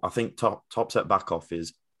 but I think top set back off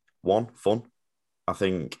is one, fun. I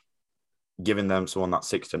think giving them someone that's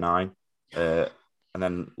 6 to 9, and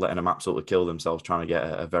then letting them absolutely kill themselves trying to get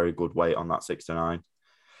a very good weight on that 6 to 9.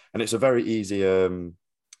 And it's a very easy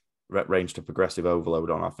rep range to progressive overload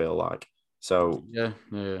on, I feel like. So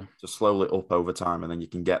just slowly up over time, and then you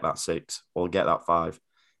can get that 6 or get that 5.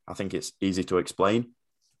 I think it's easy to explain.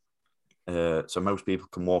 So most people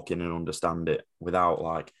can walk in and understand it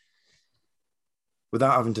without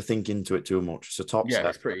having to think into it too much. So top set,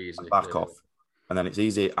 it's pretty easy. Back off. And then it's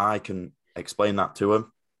easy. I can explain that to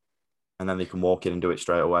them, and then they can walk in and do it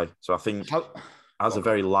straight away. So I think as a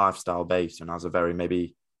very lifestyle base and as a very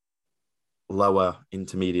maybe lower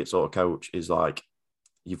intermediate sort of coach is like,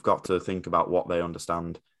 you've got to think about what they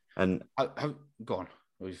understand. And go on,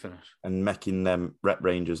 will you finish? And making them rep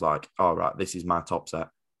ranges like, all right, this is my top set.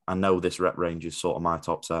 I know this rep range is sort of my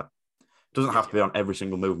top set. It doesn't have to be on every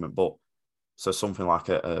single movement, but so something like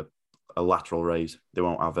a lateral raise, they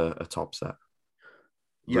won't have a top set.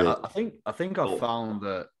 Yeah, really. I think I've found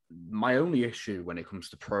that my only issue when it comes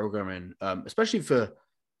to programming, especially for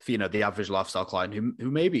the average lifestyle client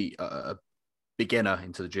who may be a beginner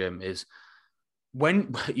into the gym, is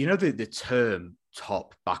when the term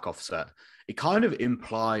top back offset, it kind of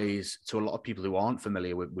implies to a lot of people who aren't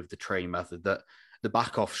familiar with the training method that the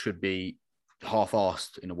back off should be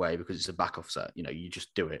half-arsed in a way because it's a back offset. You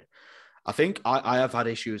just do it. I think I have had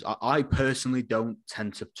issues. I personally don't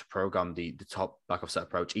tend to program the top back offset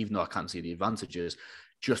approach, even though I can see the advantages,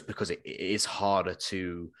 just because it is harder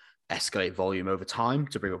to escalate volume over time,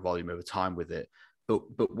 to bring up volume over time with it.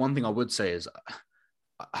 But one thing I would say is,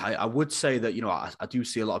 I would say that, I do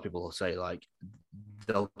see a lot of people who say like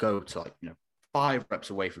they'll go to 5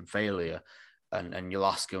 reps away from failure, and you'll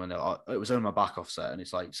ask them and it was only my back off set, and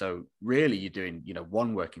it's like, so really you're doing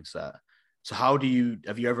 1 working set. So have you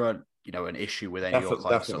ever had an issue with any of your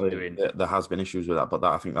clients doing? There has been issues with that, but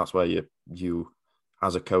I think that's where you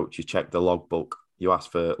as a coach, you check the logbook, you ask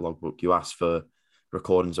for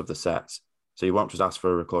recordings of the sets. So you won't just ask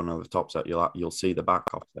for a recording of the top set, you'll see the back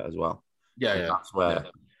off set as well. That's where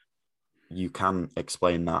you can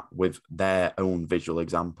explain that with their own visual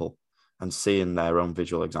example, and seeing their own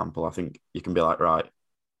visual example. I think you can be like, right,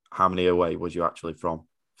 how many away was you actually from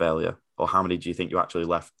failure? Or how many do you think you actually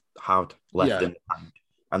had left in the tank?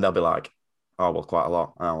 And they'll be like, oh, well, quite a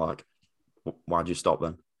lot. And I'm like, why'd you stop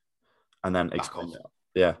then? And then explain it.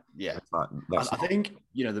 Yeah. I think,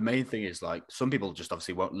 the main thing is like, some people just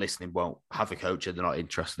obviously won't have a coach and they're not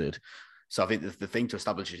interested. So I think the thing to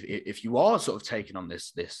establish is, if you are sort of taking on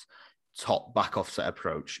this top back off set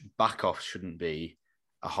approach, back off shouldn't be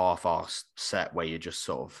a half-arse set where you're just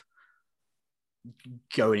sort of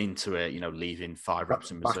going into it, leaving 5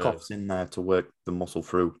 reps in reserve. Back off's in there to work the muscle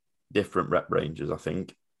through different rep ranges, I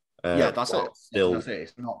think. That's it.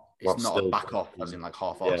 It's not a back off as in like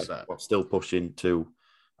half-arse set. But still pushing to,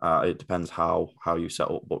 it depends how you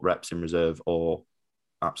set up, but reps in reserve or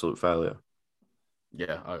absolute failure.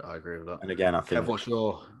 Yeah, I agree with that. And again, I think... Kev, what's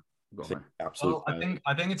your... Well, I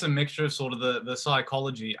think it's a mixture of sort of the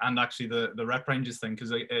psychology and actually the rep ranges thing,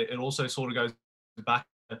 because it also sort of goes back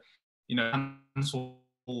to,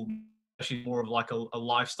 especially more of like a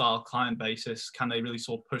lifestyle client basis. Can they really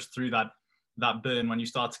sort of push through that burn when you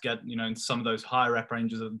start to get, in some of those higher rep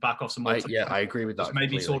ranges of back off some more? I agree with that. Just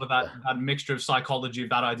maybe sort of that mixture of psychology, of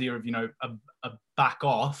that idea of, a back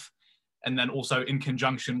off. And then also in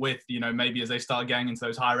conjunction with, maybe as they start getting into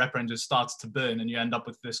those higher rep ranges, starts to burn, and you end up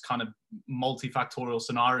with this kind of multifactorial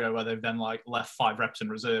scenario where they've then like left 5 reps in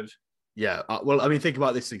reserve. Yeah. Well, I mean, think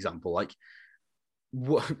about this example. Like,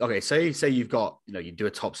 okay, say you've got, you do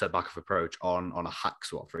a top set back off approach on a hack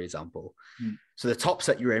squat, for example. So the top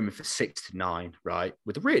set you're aiming for 6 to 9, right?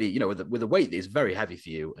 With a really, with a weight that is very heavy for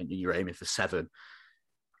you, and you're aiming for 7.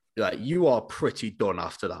 Like, you are pretty done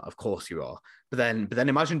after that. Of course you are. But then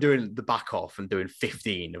imagine doing the back off and doing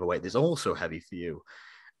 15 of a weight that's also heavy for you.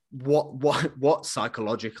 what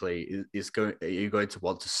psychologically are you going to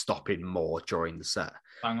want to stop in more during the set?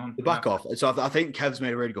 Hang on. The back off. So I think Kev's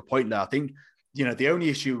made a really good point there. I think, the only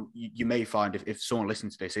issue you may find if someone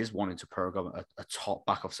listening to this is wanting to program a top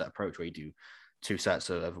back off set approach where you do 2 sets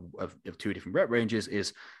of 2 different rep ranges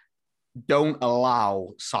is don't allow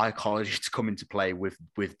psychology to come into play with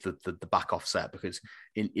the back off set, because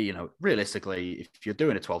realistically, if you're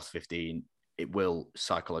doing a 12 to 15, it will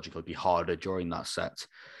psychologically be harder during that set.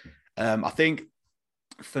 I think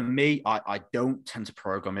for me, I don't tend to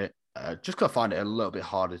program it just because I find it a little bit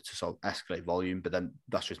harder to sort of escalate volume, but then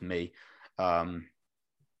that's just me. But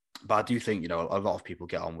I do think, a lot of people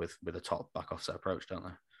get on with a top back offset approach, don't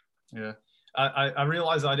they? Yeah. I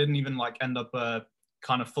realized I didn't even end up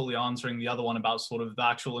kind of fully answering the other one about sort of the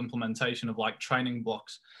actual implementation of training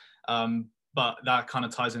blocks. But that kind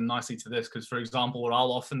of ties in nicely to this, because, for example, what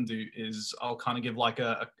I'll often do is I'll kind of give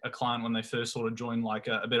a client, when they first sort of join,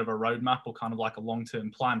 a bit of a roadmap or kind of a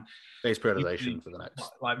long-term plan. Base periodization for the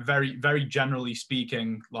next. Very, very generally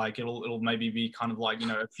speaking, it'll maybe be kind of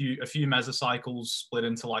a few mesocycles split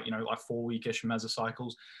into 4-week-ish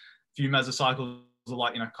mesocycles. A few mesocycles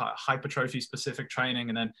are kind of hypertrophy specific training,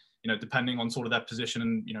 and then depending on sort of their position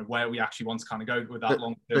and where we actually want to kind of go with that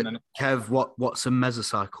long term. Kev, what's a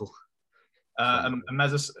mesocycle?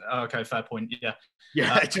 Okay, fair point. Yeah. Do you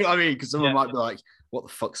know what I mean? Because someone might be like, what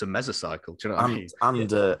the fuck's a mesocycle? Do you know what I mean?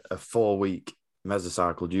 And a 4-week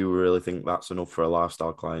mesocycle, do you really think that's enough for a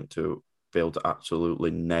lifestyle client to be able to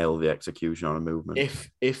absolutely nail the execution on a movement?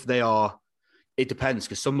 If they are, it depends,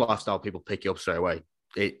 because some lifestyle people pick you up straight away.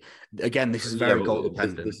 This is very goal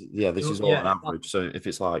dependent. This is all an average. So if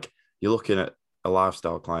it's you're looking at a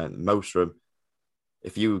lifestyle client, most of them,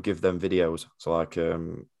 if you give them videos, so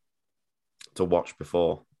to watch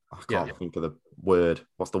before, I can't think of the word.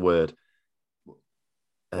 What's the word?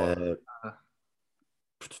 A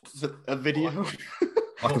video?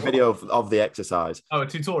 A video of the exercise. Oh, a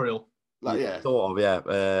tutorial. Sort of,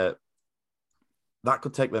 yeah. That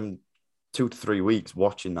could take them 2 to 3 weeks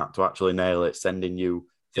watching that to actually nail it, sending you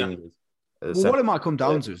things. What it might come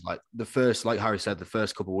down to is the first, like Harry said, the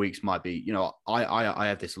first couple of weeks might be, I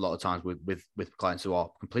have this a lot of times with clients who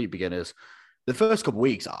are complete beginners. The first couple of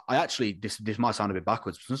weeks, I actually, this might sound a bit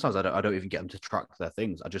backwards, but sometimes I don't even get them to track their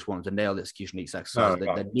things. I just want them to nail the execution each exercise.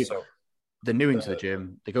 They're new into the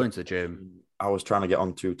gym. They go into the gym. I was trying to get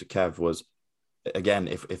on to Kev was, again,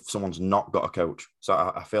 if someone's not got a coach. So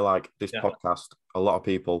I feel like this podcast, a lot of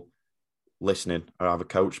people listening are either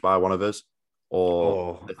coached by one of us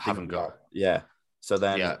or haven't got. Yeah. So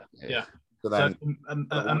then, So then,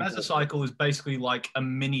 a mesocycle is basically a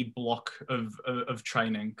mini block of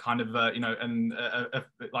training, kind of, and a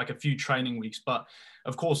few training weeks. But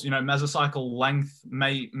of course, mesocycle length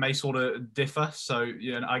may sort of differ. So,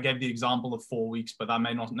 I gave the example of 4 weeks, but that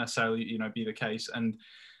may not necessarily, be the case. And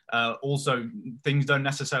also, things don't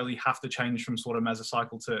necessarily have to change from sort of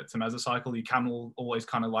mesocycle to mesocycle. You can always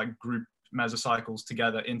kind of group mesocycles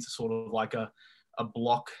together into sort of a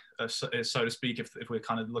block, so to speak, if we're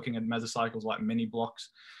kind of looking at mesocycles like mini blocks.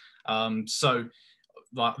 So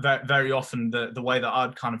very often the way that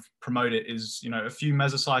I'd kind of promote it is, a few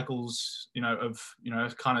mesocycles,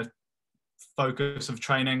 of kind of focus of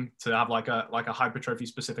training to have a hypertrophy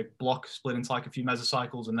specific block split into a few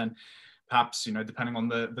mesocycles, and then perhaps, depending on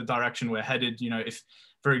the direction we're headed, if,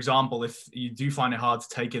 for example, if you do find it hard to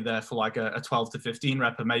take it there for a 12 to 15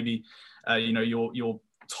 rep, or maybe, your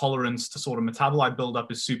tolerance to sort of metabolite buildup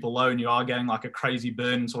is super low, and you are getting a crazy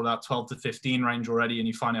burn sort of that 12 to 15 range already, and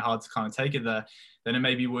you find it hard to kind of take it there, then it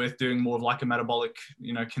may be worth doing more of a metabolic,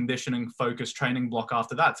 conditioning focused training block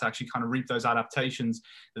after that to actually kind of reap those adaptations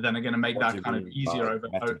that then are going to make that kind of easier over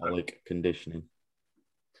metabolic conditioning.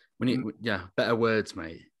 Better words,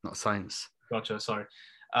 mate, not science. Gotcha. Sorry.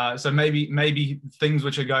 So maybe things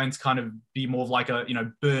which are going to kind of be more of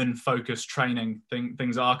a burn focused training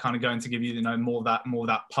things are kind of going to give you more of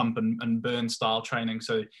that pump and burn style training.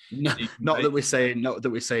 So not that we're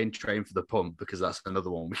saying train for the pump, because that's another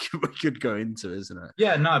one we could go into, isn't it?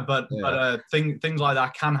 Yeah, no, but things like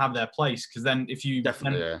that can have their place, because then if you try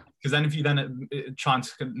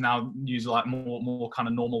to now use more kind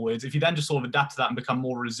of normal words, if you then just sort of adapt to that and become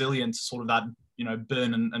more resilient to sort of that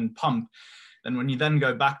burn and pump, then when you then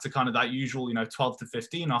go back to kind of that usual, 12 to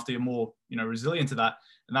 15, after you're more, resilient to that,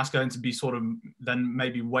 and that's going to be sort of then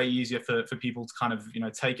maybe way easier for people to kind of,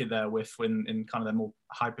 take it there in kind of their more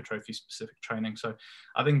hypertrophy specific training. So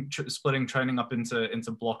I think splitting training up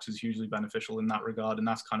into blocks is hugely beneficial in that regard. And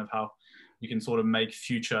that's kind of how you can sort of make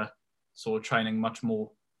future sort of training much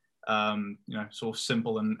more, sort of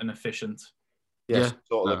simple and efficient. Yes. Yeah.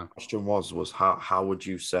 Sort of the question was how would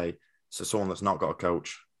you say, so someone that's not got a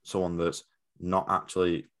coach, someone that's not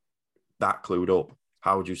actually that clued up,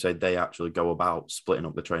 how would you say they actually go about splitting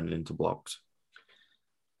up the training into blocks?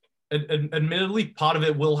 Admittedly, part of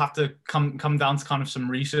it will have to come down to kind of some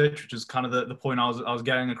research, which is kind of the point I was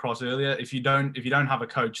getting across earlier. If you don't have a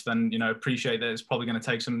coach, then appreciate that it's probably going to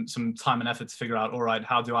take some time and effort to figure out, all right,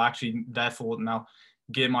 how do I actually therefore now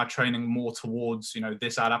gear my training more towards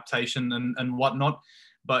this adaptation and whatnot.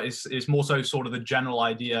 But it's more so sort of the general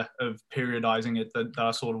idea of periodizing it that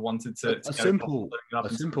I sort of wanted to a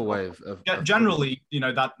simple way of generally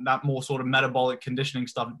that more sort of metabolic conditioning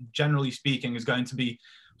stuff, generally speaking, is going to be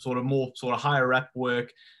sort of higher rep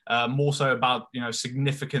work, more so about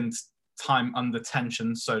significant time under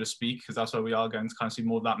tension, so to speak, because that's where we are going to kind of see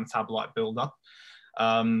more of that metabolite build up.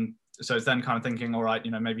 So it's then kind of thinking, all right,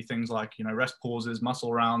 maybe things like rest pauses,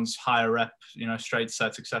 muscle rounds, higher rep, straight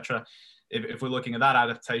sets, etc. If we're looking at that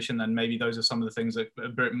adaptation, then maybe those are some of the things that are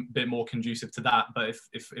a bit more conducive to that. But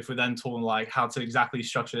if we're then talking like how to exactly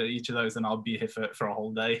structure each of those, then I'll be here for a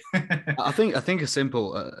whole day. I think a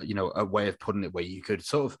simple, a way of putting it where you could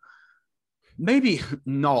sort of maybe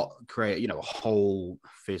not create, a whole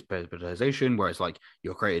phase periodization where it's like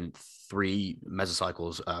you're creating 3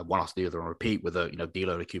 mesocycles, one after the other on repeat with a,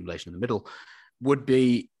 deload accumulation in the middle, would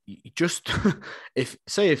be just if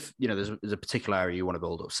there's a particular area you want to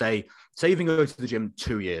build up. Say you've been going to the gym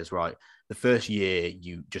 2 years, right? The first year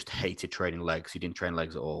you just hated training legs. You didn't train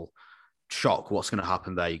legs at all. Shock, what's going to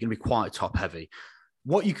happen there? You're going to be quite top heavy.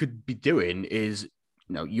 What you could be doing is,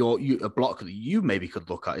 a block that you maybe could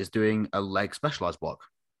look at is doing a leg specialized block.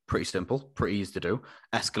 Pretty simple, pretty easy to do.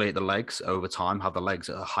 Escalate the legs over time, have the legs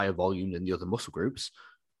at a higher volume than the other muscle groups,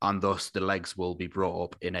 and thus the legs will be brought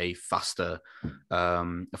up in a faster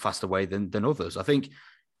way than others. I think,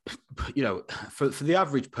 for the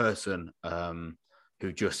average person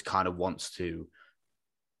who just kind of wants to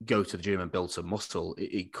go to the gym and build some muscle,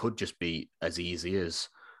 it could just be as easy as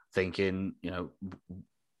thinking,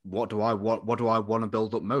 what do I want to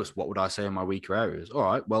build up most? What would I say in my weaker areas? All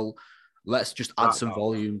right, well, let's just add some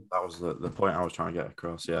volume. That was the point I was trying to get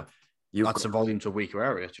across. Yeah. Add some volume to a weaker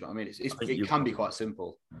area. Do you know what I mean? It can be quite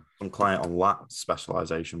simple. Some client on lat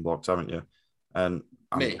specialization blocks, haven't you? And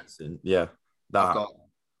I'm guessing, I've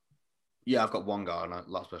got one guy on a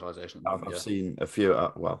lat specialization. I've seen a few.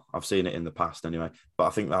 I've seen it in the past anyway. But I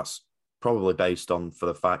think that's probably based on for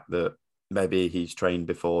the fact that maybe he's trained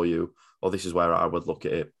before you, or this is where I would look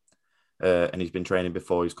at it. And he's been training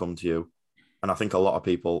before he's come to you. And I think a lot of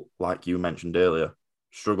people, like you mentioned earlier,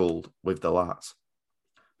 struggled with the lats.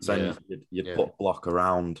 So you'd put block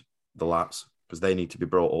around the lats because they need to be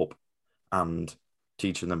brought up and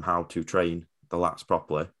teaching them how to train the lats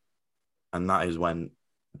properly. And that is when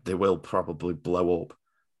they will probably blow up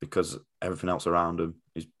because everything else around them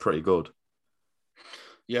is pretty good.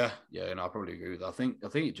 Yeah, and I probably agree with that. I think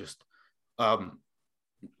it just I'll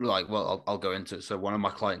go into it. So one of my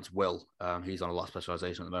clients, Will, he's on a lat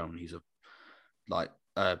specialization at the moment. He's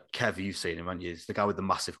Kev, you've seen him, haven't you? He's the guy with the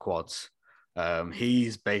massive quads.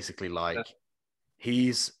 He's basically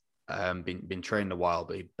he's been training a while,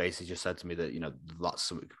 but he basically just said to me that that's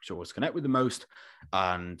something he wants to connect with the most,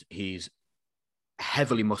 and he's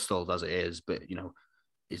heavily muscled as it is, but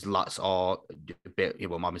his lats are a bit,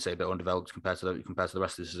 might say a bit undeveloped compared to the rest of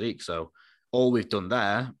the physique. So all we've done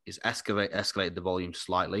there is escalate the volume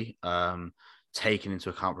slightly, taking into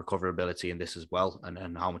account recoverability in this as well,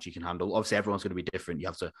 and how much you can handle. Obviously, everyone's going to be different. You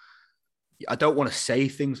have to. I don't want to say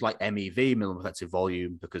things like MEV, minimum effective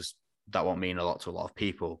volume, because that won't mean a lot to a lot of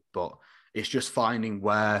people, but it's just finding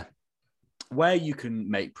where you can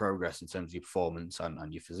make progress in terms of your performance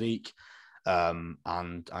and your physique, and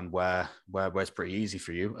where it's pretty easy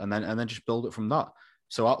for you, and then just build it from that.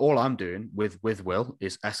 So all I'm doing with Will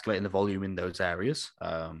is escalating the volume in those areas,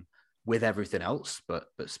 with everything else, but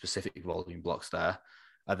specific volume blocks there,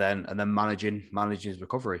 and then managing his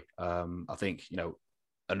recovery. I think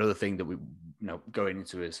another thing that we going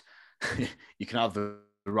into is you can have the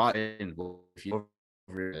right in if you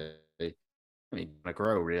really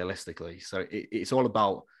grow realistically. So it's all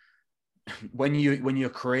about when you're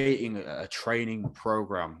creating a training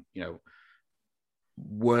program,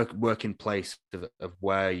 work in place of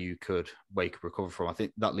where you could recover from. I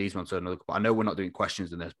think that leads me on to another. I know we're not doing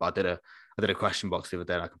questions in this, but I did a question box the other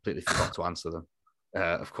day and I completely forgot to answer them,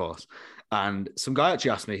 of course. And some guy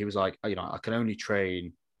actually asked me, he was like, I can only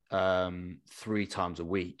train 3 times a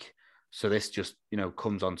week. So this just,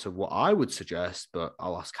 comes on to what I would suggest, but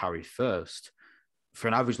I'll ask Harry first. For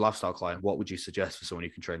an average lifestyle client, what would you suggest for someone who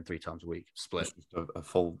can train 3 times a week, split? Just a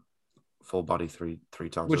full body three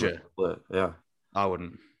times would a week. You? Split. Yeah. I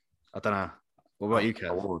wouldn't. I don't know. What about you, Kev?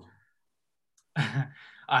 I would.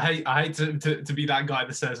 I hate to be that guy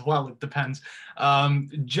that says, well, it depends.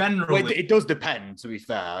 Generally, Well, it does depend. To be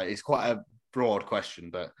fair, it's quite a broad question,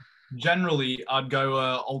 but generally, I'd go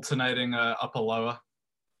alternating upper lower.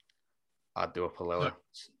 I'd do upper lower.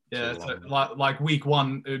 Yeah, so like week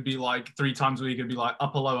 1, it would be like 3 times a week. It'd be like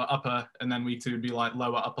upper lower upper, and then week 2 would be like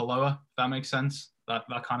lower upper lower. If that makes sense. That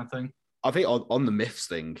kind of thing. I think on the myths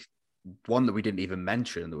thing, one that we didn't even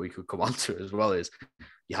mention that we could come on to as well is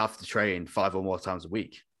you have to train 5 or more times a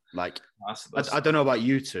week. Like, I don't know about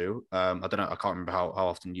you two. I don't know. I can't remember how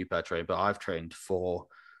often you pair train, but I've trained 4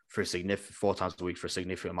 times a week for a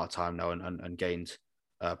significant amount of time now and gained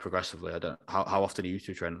progressively. I don't. How often do you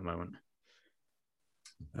two train at the moment?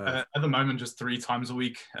 At the moment, just 3 times a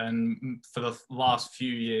week, and for the last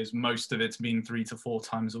few years, most of it's been 3 to 4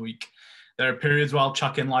 times a week. There are periods where I'll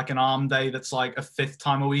chuck in like an arm day that's like a 5th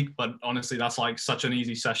time a week, but honestly, that's like such an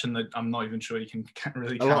easy session that I'm not even sure you can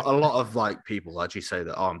really count. A lot of like people actually say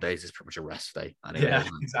that arm days is pretty much a rest day. Anyway, yeah,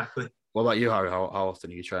 exactly. What about you, Harry? How often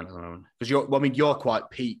are you training at the moment? Because you're quite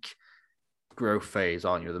peak growth phase,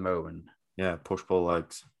 aren't you, at the moment? Yeah, push pull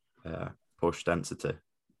legs, push density.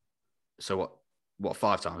 So what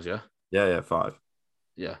 5 times? Yeah. Yeah, 5.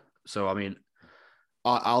 Yeah. So I mean,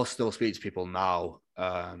 I'll still speak to people now.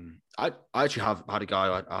 I actually have had a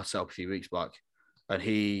guy I set up a few weeks back, and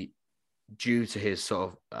he, due to his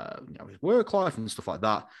sort of his work life and stuff like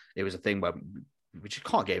that, it was a thing where we just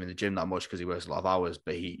can't get him in the gym that much because he works a lot of hours.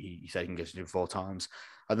 But he said he can go to the gym 4 times.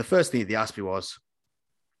 And the first thing he asked me was,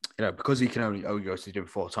 because he can only go to the gym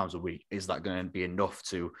 4 times a week, is that going to be enough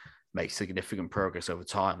to make significant progress over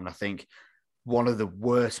time? And I think one of the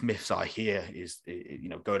worst myths I hear is,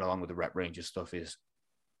 going along with the rep range and stuff is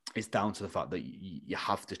down to the fact that you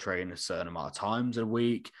have to train a certain amount of times a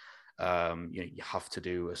week. You have to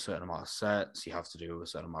do a certain amount of sets. You have to do a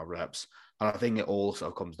certain amount of reps. And I think it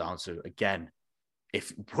also comes down to, again,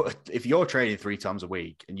 if you're training 3 times a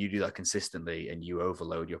week and you do that consistently and you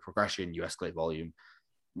overload your progression, you escalate volume,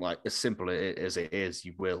 like as simple as it is,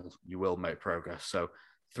 you will make progress. So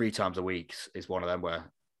 3 times a week is one of them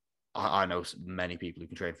where I know many people who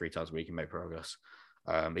can train 3 times a week and make progress.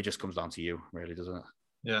 It just comes down to you, really, doesn't it?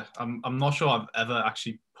 Yeah, I'm not sure I've ever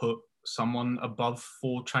actually put someone above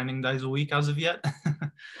 4 training days a week as of yet.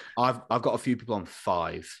 I've got a few people on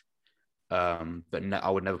 5, but I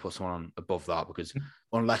would never put someone on above that, because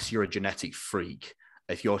unless you're a genetic freak,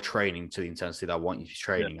 if you're training to the intensity that I want you to be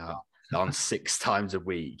training at on 6 times a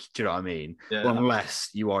week, do you know what I mean? Yeah. Well,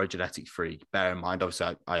 unless you are a genetic freak, bear in mind,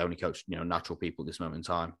 obviously, I only coach natural people at this moment in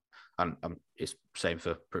time, and it's same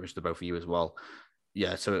for pretty much the both of you as well.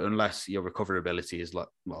 Yeah, so unless your recovery ability is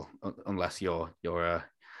unless you're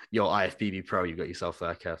IFBB pro, you've got yourself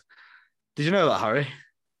there, Kev. Did you know that, Harry?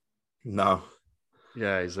 No.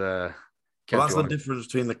 Yeah, he's Well, that's the difference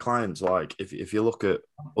between the clients. Like, if you look at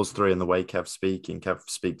us 3 and the way Kev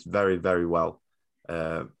speaks very, very well,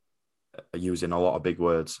 using a lot of big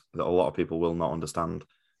words that a lot of people will not understand.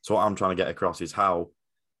 So what I'm trying to get across is how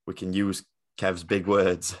we can use Kev's big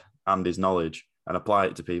words and his knowledge and apply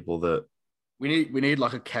it to people that we need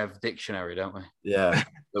like a Kev dictionary, don't we? Yeah.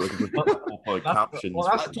 That we can put captions.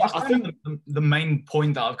 That's I think the main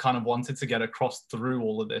point that I've kind of wanted to get across through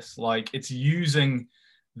all of this. Like, it's using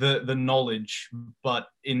the knowledge, but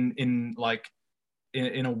in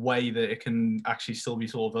a way that it can actually still be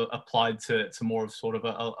sort of applied to more of sort of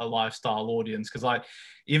a lifestyle audience. Because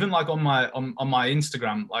even like on my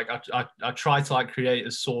Instagram, like I try to like create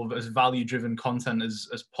as sort of as value driven content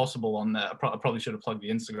as possible on there. I probably should have plugged the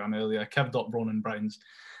Instagram earlier, kev.BrawnAndbrains.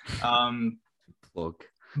 Plug.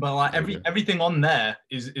 But like everything on there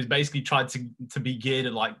is basically tried to be geared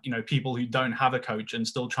at like, people who don't have a coach, and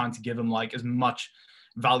still trying to give them like as much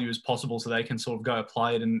value as possible so they can sort of go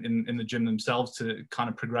apply it in the gym themselves to kind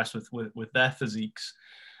of progress with their physiques.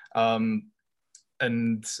 And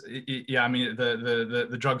yeah, I mean,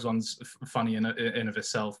 the drugs one's funny in of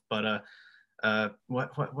itself, but where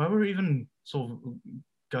were we even sort of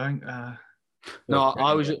going? No,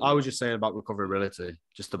 I was just saying about recoverability,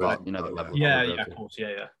 just about the level. Yeah, of course,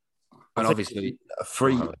 yeah. And obviously, a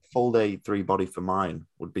full day 3 body for mine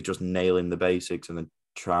would be just nailing the basics and then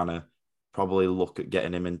trying to probably look at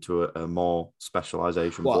getting him into a more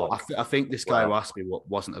specialization. Well, I think this guy who asked me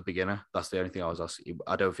wasn't a beginner. That's the only thing I was asking.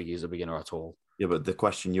 I don't think he's a beginner at all. Yeah, but the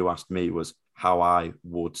question you asked me was how I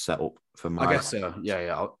would set up for my. I guess so.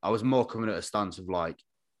 Yeah. I was more coming at a stance of like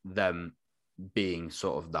them being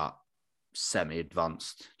sort of that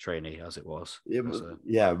semi-advanced trainee, as it was.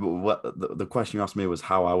 But what the question you asked me was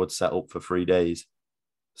how I would set up for 3 days.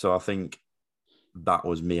 So I think that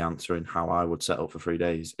was me answering how I would set up for 3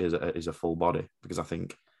 days is a full body, because I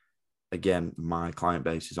think again, my client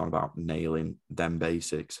base is on about nailing them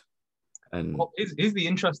basics. And well, here's the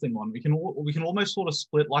interesting one. We can almost sort of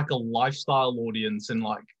split like a lifestyle audience in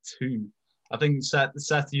like two. I think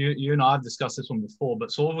Seth, you and I have discussed this one before,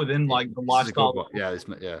 but sort of within like the lifestyle,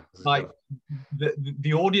 like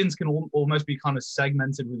the audience can almost be kind of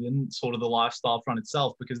segmented within sort of the lifestyle front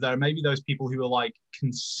itself, because there are maybe those people who are like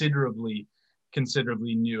considerably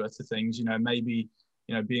newer to things, you know, maybe,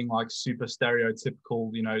 you know, being like super stereotypical,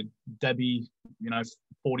 you know, Debbie, you know,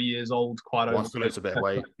 40 years old, quite wants to lose a bit of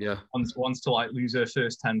weight, wants to like lose her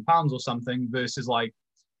first 10 pounds or something, versus like,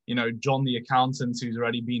 you know, John the accountant, who's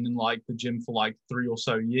already been in like the gym for like 3 or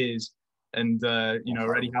so years, and you know,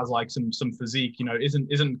 already has like some physique, you know,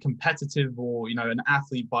 isn't competitive or, you know, an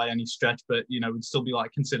athlete by any stretch, but, you know, would still be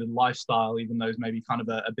like considered lifestyle, even though it's maybe kind of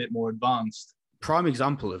a bit more advanced. Prime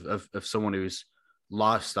example of someone who's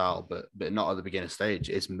lifestyle but not at the beginner stage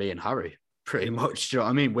is me and Harry, pretty much. Do you know what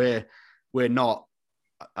I mean? We're not,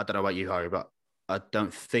 I don't know about you, Harry, but I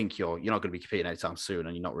don't think you're not going to be competing anytime soon,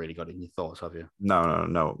 and you're not really got it in your thoughts, have you?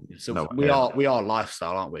 No. So no, we are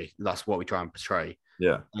lifestyle, aren't we? That's what we try and portray.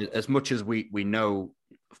 Yeah. As much as we know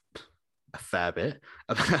a fair bit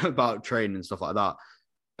about training and stuff like that,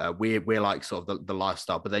 we're like sort of the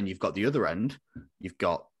lifestyle. But then you've got the other end. You've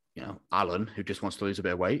got, you know, Alan, who just wants to lose a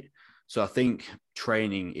bit of weight. So I think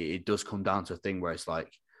training, it does come down to a thing where it's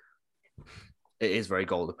like, it is very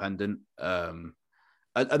goal dependent.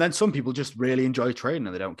 And then some people just really enjoy training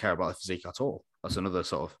and they don't care about the physique at all. That's another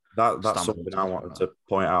sort of that's something I wanted to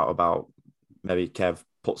point out about maybe Kev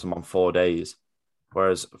puts them on 4 days.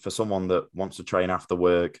 Whereas for someone that wants to train after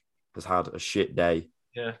work, has had a shit day,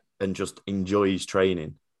 and just enjoys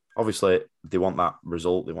training, obviously they want that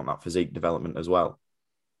result, they want that physique development as well.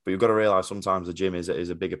 But you've got to realize sometimes the gym is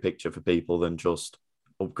a bigger picture for people than just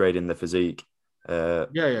upgrading the physique.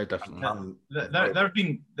 Definitely. There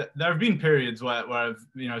have been periods where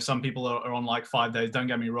you know, some people are on like 5 days. Don't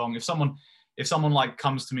get me wrong. If someone like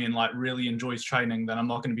comes to me and like really enjoys training, then I'm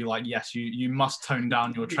not going to be like, yes, you must tone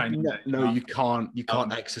down your training. No, you can't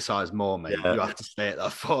exercise more, mate. You have to stay at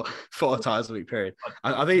that four times a week period.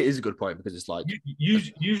 I think it is a good point, because it's like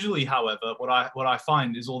usually, however, what I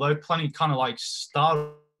find is, although plenty kind of like start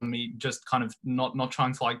me just kind of not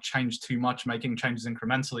trying to like change too much, making changes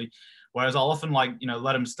incrementally. Whereas I'll often like, you know,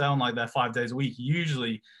 let them stay on like their 5 days a week.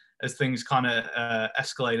 Usually as things kind of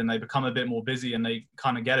escalate and they become a bit more busy and they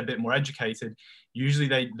kind of get a bit more educated, usually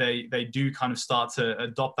they do kind of start to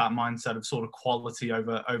adopt that mindset of sort of quality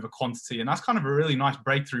over quantity. And that's kind of a really nice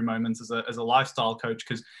breakthrough moment as a lifestyle coach,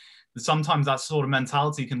 because sometimes that sort of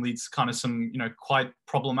mentality can lead to kind of some, you know, quite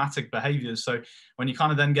problematic behaviors. So when you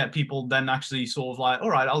kind of then get people then actually sort of like, all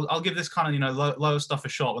right, I'll give this kind of, you know, lower stuff a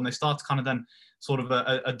shot, when they start to kind of then sort of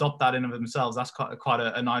adopt that in of themselves, that's quite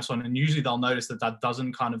a nice one. And usually they'll notice that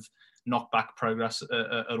doesn't kind of knock back progress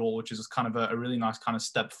at all, which is kind of a really nice kind of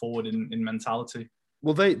step forward in mentality.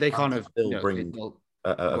 Well, they kind of still bring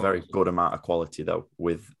a very good amount of quality though,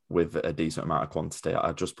 with a decent amount of quantity.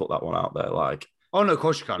 I just put that one out there. Like, oh no, of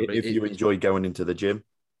course you can. If you enjoy going into the gym,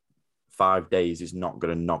 5 days is not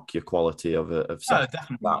going to knock your quality of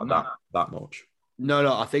that much.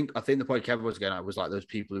 No, I think the point Kevin was getting at was like those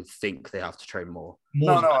people who think they have to train more.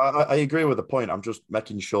 I agree with the point. I'm just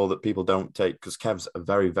making sure that people don't take, because Kev's a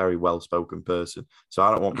very, very well-spoken person, so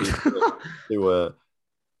I don't want people to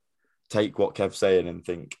take what Kev's saying and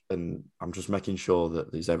think. And I'm just making sure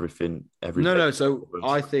that there's everything. So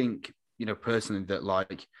I think, you know, personally, that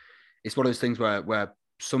like it's one of those things where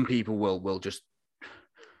some people will just,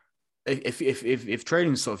 if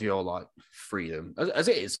training is sort of your like freedom, as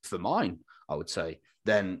it is for mine, I would say,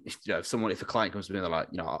 then if a client comes to me and they're like,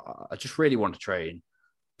 you know, I just really want to train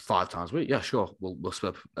 5 times a week. Yeah, sure. We'll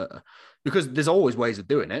split because there's always ways of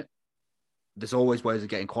doing it. There's always ways of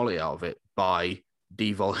getting quality out of it by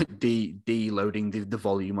deloading the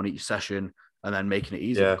volume on each session and then making it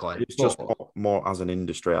easier for clients. It's just more as an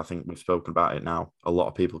industry. I think we've spoken about it now. A lot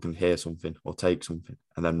of people can hear something or take something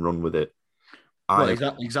and then run with it.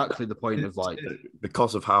 Exactly the point of like,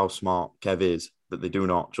 because of how smart Kev is, that they do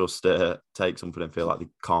not just take something and feel like they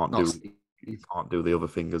can't do the other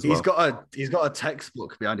thing as well. He's got a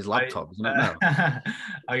textbook behind his laptop, isn't it? Now?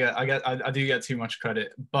 I do get too much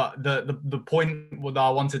credit, but the point that I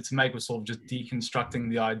wanted to make was sort of just deconstructing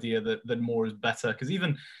the idea that more is better. Because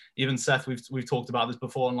even Seth, we've talked about this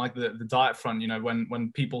before on like the diet front. You know,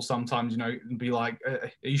 when people sometimes, you know, be like,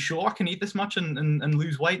 "Are you sure I can eat this much and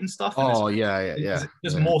lose weight and stuff?" And it's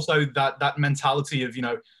just more so that mentality of, you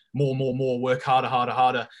know, more, work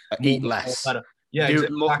harder, eat less, better. Yeah,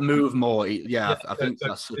 exactly. Move more. I think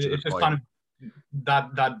that's such a good point.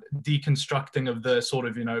 that deconstructing of the sort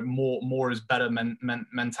of, more is better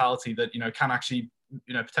mentality that, can actually,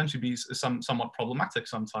 potentially be somewhat problematic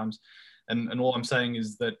sometimes. And all I'm saying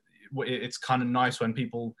is that it's kind of nice when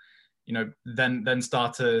people, then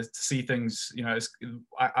start to see things, as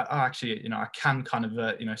I actually, I can kind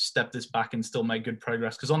of, step this back and still make good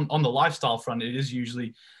progress. Because on the lifestyle front, it is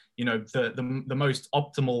usually, the most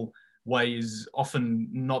optimal way is often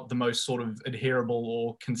not the most sort of adherable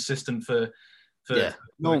or consistent for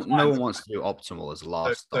no one wants to do optimal as a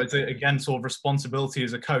lifestyle. So it's again sort of responsibility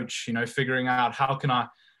as a coach, figuring out how can I,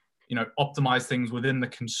 optimize things within the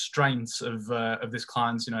constraints of this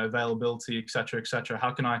client's, availability, et cetera, et cetera.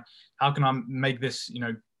 How can I make this,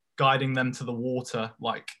 guiding them to the water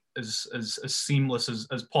like as seamless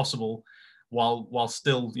as possible, while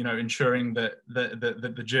still, ensuring that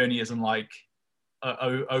the journey isn't like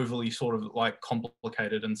overly sort of like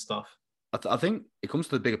complicated and stuff. I think it comes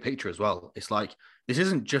to the bigger picture as well. It's like, this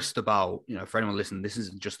isn't just about, for anyone listening, this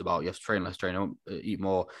isn't just about you have to train less, eat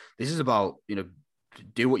more. This is about,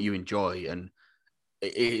 do what you enjoy. And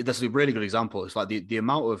that's a really good example. It's like the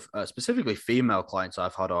amount of specifically female clients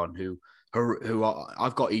I've had on who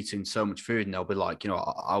I've got eating so much food, and they'll be like,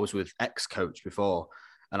 I was with X coach before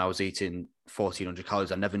and I was eating 1,400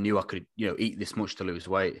 calories. I never knew I could, eat this much to lose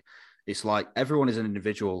weight. It's like everyone is an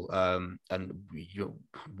individual, and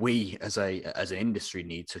we as an industry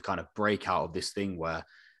need to kind of break out of this thing where,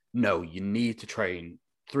 no, you need to train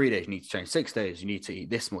 3 days, you need to train 6 days, you need to eat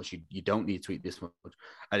this much, you don't need to eat this much.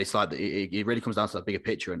 And it's like it really comes down to that bigger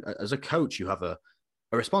picture. And as a coach, you have a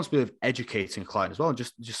responsibility of educating a client as well, and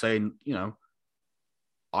just saying,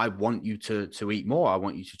 I want you to eat more, I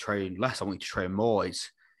want you to train less, I want you to train more.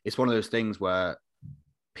 It's one of those things where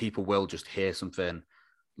people will just hear something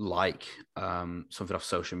like something off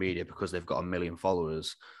social media because they've got 1 million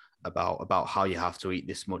followers about how you have to eat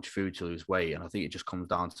this much food to lose weight. And I think it just comes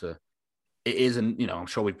down to, it isn't, I'm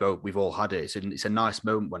sure we've all had it. It's a nice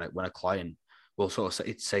moment when a client will sort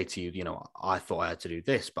of say to you, I thought I had to do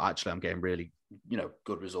this, but actually I'm getting really,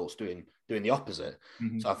 good results doing the opposite.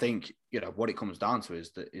 Mm-hmm. So I think, what it comes down to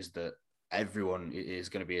is that everyone is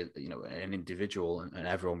going to be, an individual, and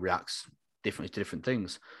everyone reacts differently to different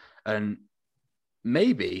things. And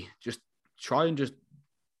maybe just try and just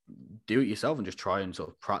do it yourself and just try and sort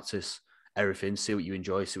of practice everything, see what you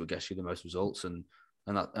enjoy, see what gets you the most results. And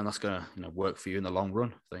that's going to, work for you in the long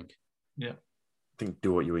run, I think. Yeah. I think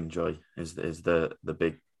do what you enjoy is the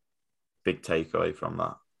big takeaway from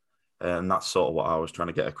that. And that's sort of what I was trying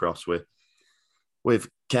to get across with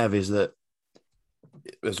Kev, is that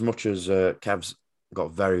as much as Kev's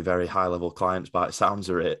got very, very high level clients by the sounds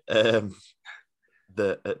of it,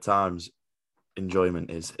 that at times enjoyment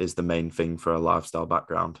is the main thing for a lifestyle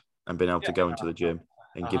background, and being able to go into the gym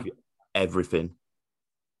and give you everything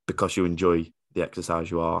because you enjoy the exercise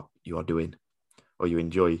you are doing, or you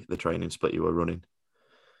enjoy the training split you are running.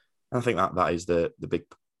 And I think that is the big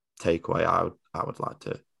takeaway I would like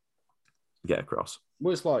to get across.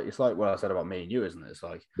 Well, it's like what I said about me and you, isn't it? It's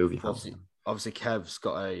like obviously Kev's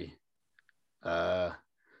got a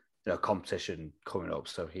competition coming up,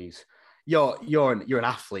 so you're an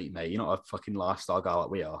athlete, mate. You're not a fucking lifestyle guy like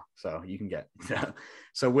we are, so you can get.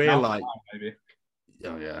 So we're maybe.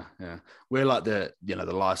 Oh yeah. We're like the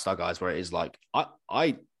lifestyle guys, where it is like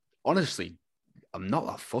I honestly, I'm not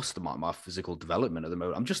that fussed about my physical development at the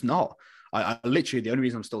moment. I'm just not. I literally, the only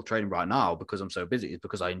reason I'm still training right now because I'm so busy is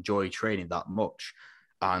because I enjoy training that much.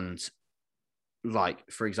 And like,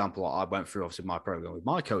 for example, I went through obviously my program with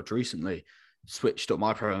my coach recently, switched up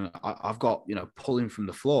my program. I've got, pulling from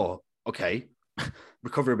the floor. Okay,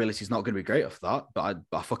 recovery ability is not going to be great off that, but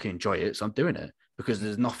I fucking enjoy it. So I'm doing it because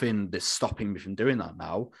there's nothing that's stopping me from doing that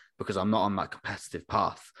now, because I'm not on that competitive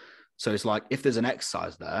path. So it's like, if there's an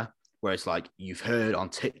exercise there where it's like, you've heard on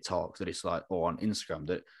TikTok that it's like, or on Instagram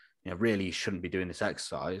that, really you shouldn't be doing this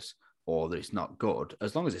exercise, or that it's not good,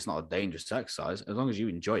 as long as it's not a dangerous exercise, as long as you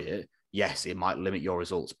enjoy it, yes, it might limit your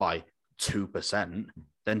results by 2%,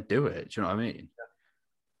 then do it. Do you know what I mean? Yeah.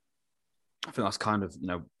 I think that's kind of,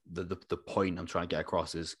 the point I'm trying to get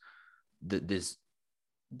across is that there's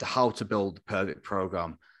the how to build the perfect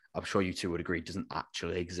program. I'm sure you two would agree doesn't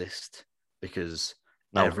actually exist, because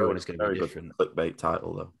everyone is going to be different. Clickbait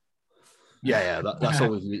title though. Yeah,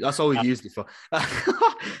 that's all we've used it for.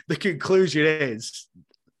 The conclusion is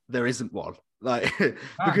there isn't one, like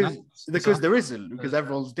because there isn't, because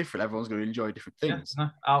everyone's different. Everyone's going to enjoy different things. Yeah,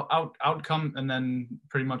 outcome, and then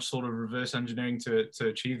pretty much sort of reverse engineering to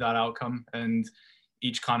achieve that outcome. And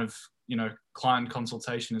each kind of client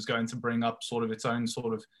consultation is going to bring up sort of its own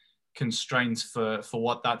sort of constraints for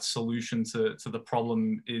what that solution to the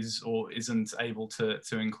problem is or isn't able to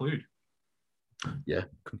include. Yeah,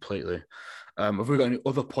 completely. Have we got any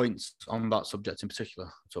other points on that subject in particular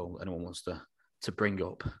at all? Anyone wants to bring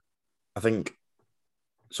up? I think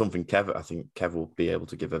Kev will be able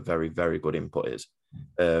to give a very, very good input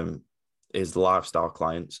is lifestyle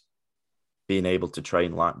clients being able to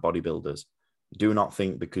train like bodybuilders. Do not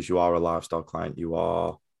think because you are a lifestyle client, you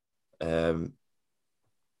are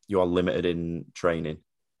limited in training.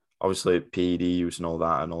 Obviously, PED use and all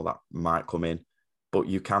that might come in, but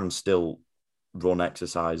you can still run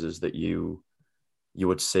exercises that you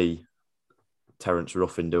would see Terence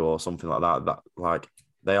Ruffin do or something like that. That like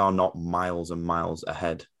they are not miles and miles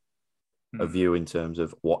ahead of you in terms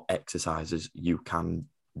of what exercises you can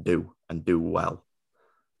do and do well.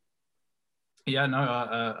 Yeah, no,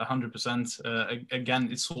 100%. Again,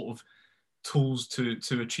 it's sort of tools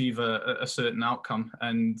to achieve a certain outcome,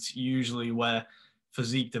 and usually where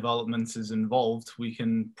physique development is involved, we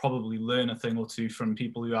can probably learn a thing or two from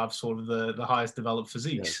people who have sort of the highest developed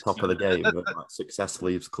physiques. Top of the game. Success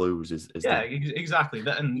leaves clues. Exactly.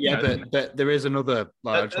 That, and but there is another.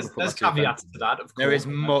 Like, there's caveats to that. Of course, there is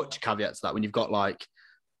much caveats to that when you've got like,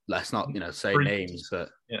 let's not say names, but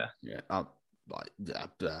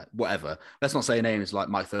whatever. Let's not say names like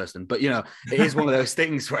Mike Thurston, but it is one of those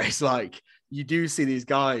things where it's like you do see these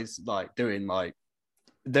guys like doing like.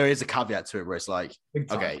 There is a caveat to it where it's like,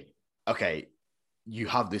 okay, you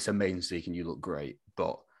have this amazing physique and you look great,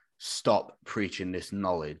 but stop preaching this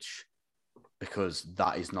knowledge because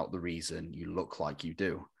that is not the reason you look like you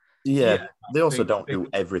do. Yeah, they also don't do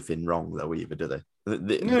everything wrong though either, do they?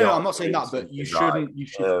 No, I'm not saying that, but you shouldn't. Right. You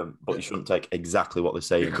should, but you shouldn't take exactly what they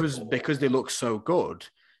say because they look so good.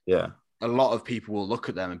 Yeah, a lot of people will look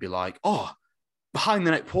at them and be like, "Oh, behind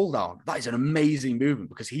the neck pull down, that is an amazing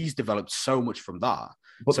movement," because he's developed so much from that.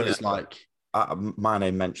 But so it's like my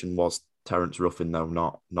name mentioned was Terence Ruffin though,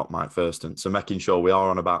 not Mike Thurston. So making sure we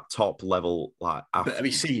are on about top level like. But have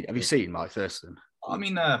you seen Mike Thurston? I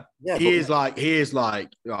mean, he is like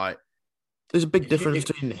right. There's a big difference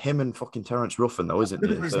between him and fucking Terence Ruffin, though, isn't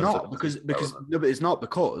there? It's not because it's not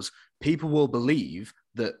because people will believe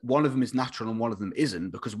that one of them is natural and one of them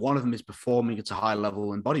isn't because one of them is performing at a high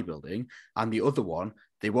level in bodybuilding and the other one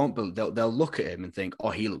they won't. They'll look at him and think,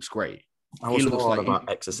 "Oh, he looks great." I was more about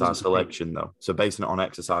exercise selection, though. So basing it on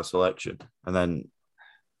exercise selection, and then,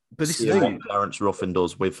 but this is what Terence Ruffin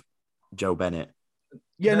does with Joe Bennett.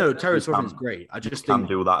 Yeah, no, Terence Ruffin is great. I just can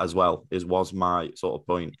do that as well. Was my sort of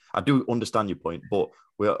point. I do understand your point, but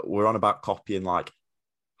we're on about copying like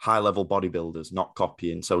high level bodybuilders, not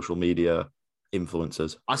copying social media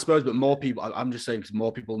influencers. I suppose, but more people. I'm just saying because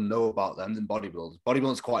more people know about them than bodybuilders.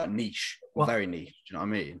 Bodybuilding's quite a niche, very niche. Do you know what I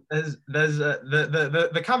mean? There's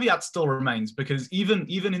the caveat still remains because even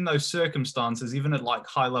in those circumstances, even at like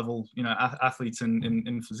high level, athletes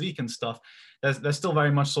in physique and stuff, there's still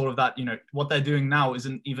very much sort of that, what they're doing now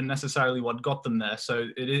isn't even necessarily what got them there. So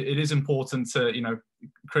it is important to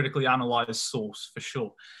critically analyze source for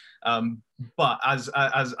sure. But as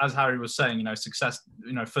Harry was saying, success,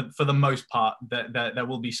 for the most part, there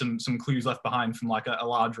will be some clues left behind from like a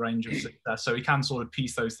large range of success. So we can sort of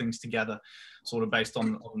piece those things together, sort of based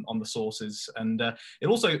on the sources. And it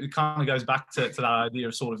also kind of goes back to that idea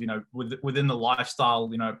of sort of within the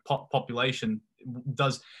lifestyle population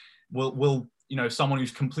will someone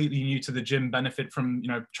who's completely new to the gym benefit from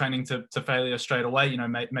training to failure straight away?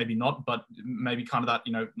 Maybe not, but maybe kind of that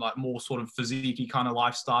like more sort of physique kind of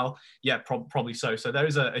lifestyle. Yeah, probably so. So there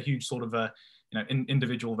is a huge sort of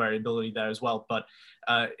individual variability there as well. But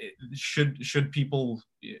should people?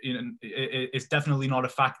 It's definitely not a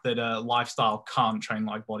fact that lifestyle can't train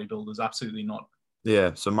like bodybuilders. Absolutely not.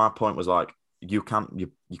 Yeah. So my point was like you can't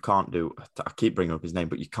do. I keep bringing up his name,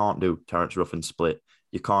 but you can't do Terence Ruffin split.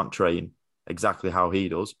 You can't train exactly how he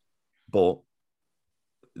does, but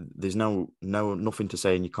there's nothing to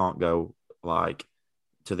say, and you can't go like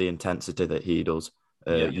to the intensity that he does.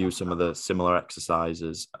 Use some of the similar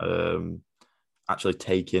exercises. Actually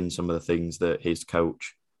take in some of the things that his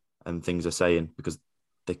coach and things are saying because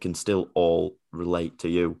they can still all relate to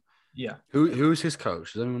you. Yeah. Who's his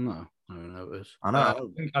coach? Does anyone know? I don't know who it is. I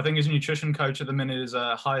know. I think his nutrition coach at the minute is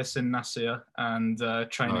Hyacinth Nasir and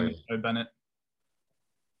training Joe Bennett.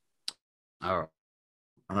 All right.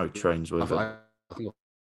 I know he trains with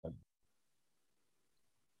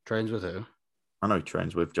trains with who? I know he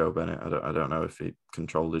trains with Joe Bennett. I don't know if he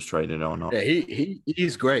controlled his training or not. Yeah,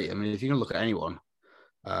 he's great. I mean, if you're gonna look at anyone,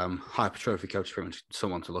 hypertrophy coach is pretty much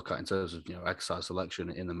someone to look at in terms of exercise selection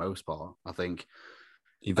in the most part. I think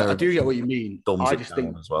I do get what you mean. I just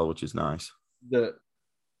think as well, which is nice. That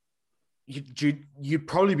you'd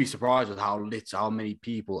probably be surprised with how many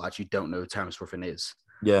people actually don't know who Terence Ruffin is.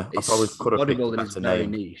 Yeah, I probably could have bodybuilding is very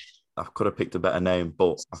niche. I could have picked a better name,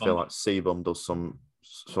 but I feel like Sebum does some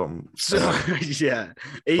yeah,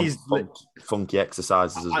 he's funky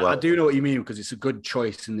exercises as well. I do know what you mean, because it's a good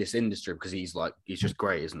choice in this industry, because he's just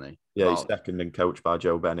great, isn't he? Yeah, he's second and coached by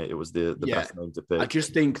Joe Bennett. It was the best name to pick. I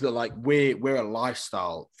just think that like we're a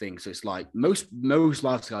lifestyle thing, so it's like most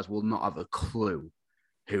lifestyle guys will not have a clue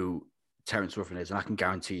who Terence Ruffin is, and I can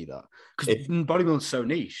guarantee that, because bodybuilding's so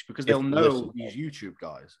niche, because they'll know these YouTube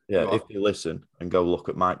guys. Yeah, if you listen and go look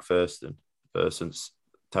at Mike Thurston versus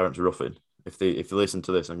Terence Ruffin, if they listen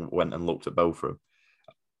to this and went and looked at both of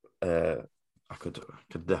them, I could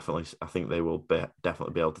definitely, I think they will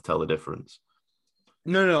definitely be able to tell the difference.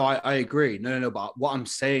 No, I agree. No. But what I'm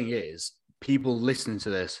saying is, people listening to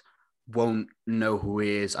this won't know who he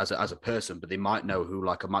is as a person, but they might know who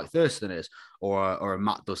like a Mike Thurston is, or a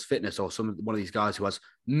Matt Does Fitness, or one of these guys who has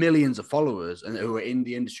millions of followers and who are in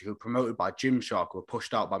the industry, who are promoted by Gymshark, who are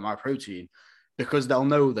pushed out by MyProtein, because they'll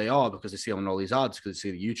know who they are, because they see them on all these ads, because they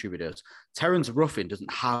see the YouTube videos. Terence Ruffin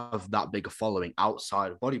doesn't have that big a following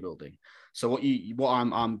outside of bodybuilding. So what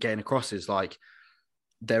I'm getting across is like,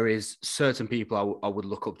 there is certain people I would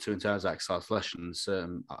look up to in terms of exercise selection,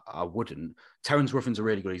 and I wouldn't. Terence Ruffin's a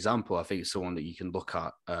really good example. I think it's someone that you can look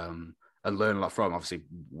at and learn a lot from. Obviously,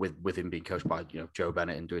 with him being coached by Joe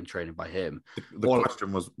Bennett and doing training by him. The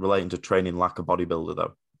question was relating to training like a bodybuilder,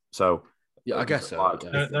 though. So yeah, I guess so.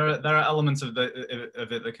 There are elements of it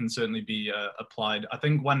that can certainly be applied. I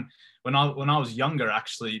think when I was younger,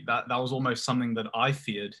 actually, that was almost something that I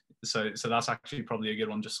feared. So that's actually probably a good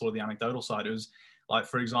one. Just sort of the anecdotal side. It was like,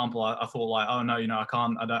 for example, I thought like, oh no, I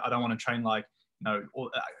can't. I don't want to train like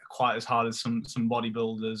quite as hard as some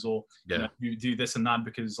bodybuilders, or who do this and that,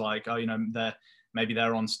 because like, oh, maybe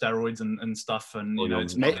they're on steroids and stuff, and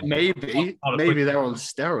it's maybe they're on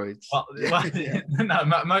steroids. Well, no,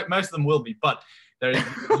 most of them will be, but there is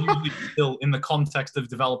usually still, in the context of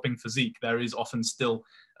developing physique, there is often still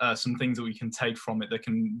some things that we can take from it that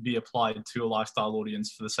can be applied to a lifestyle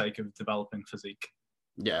audience for the sake of developing physique.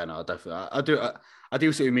 Yeah, no, definitely. I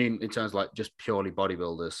do see what you mean in terms of like just purely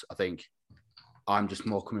bodybuilders. I think I'm just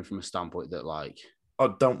more coming from a standpoint that like,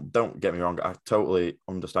 oh, don't get me wrong. I totally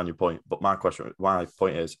understand your point, but my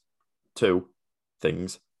point is two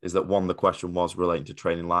things. Is that one, the question was relating to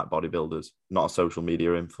training like bodybuilders, not a social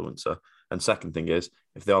media influencer. And second thing is,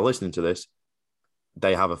 if they are listening to this,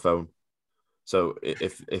 they have a phone. So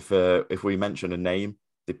if we mention a name,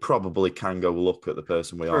 they probably can go look at the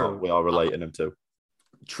person we are relating them to.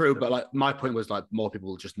 True, but like my point was like, more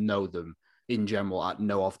people just know them in general,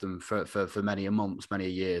 know of them for many months, many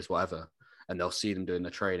years, whatever, and they'll see them doing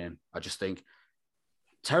the training. I just think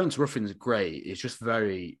Terence Ruffin's great. It's just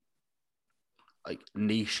very like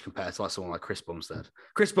niche compared to like someone like Chris Bumstead.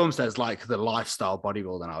 Chris Bumstead's like the lifestyle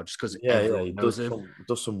bodybuilder now, just because he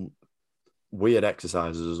does some weird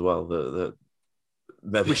exercises as well. That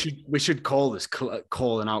maybe we should call this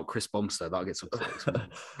calling out Chris Bumstead. That'll get some clicks.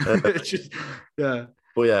 Yeah.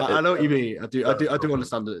 But yeah, I know what you mean. I do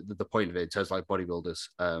understand the point of it in terms of like bodybuilders.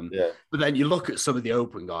 But then you look at some of the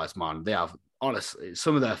open guys, man. They have, honestly,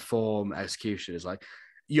 some of their form execution is like,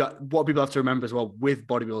 what people have to remember as well with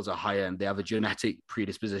bodybuilders at high end, they have a genetic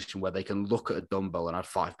predisposition where they can look at a dumbbell and add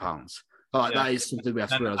 5 pounds. That is something we have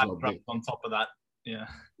to realize. On top of that,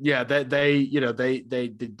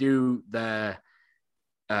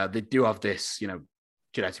 they do have this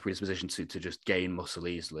genetic predisposition to just gain muscle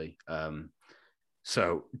easily.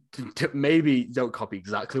 So maybe don't copy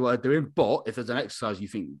exactly what they're doing, but if there's an exercise you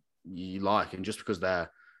think you like, and just because they're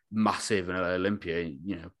massive and Olympia,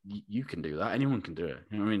 you can do that. Anyone can do it.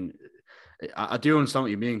 I mean, I do understand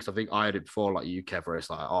what you mean, because I think I had it before, like you, Kev, where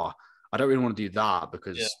it's like, oh, I don't really want to do that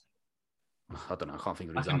because I don't know. I can't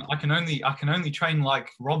think of an example. I can only train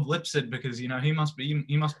like Rob Lipsett because he must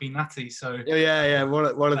be natty. So yeah. One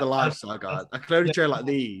of the lifestyle guys. I can only train like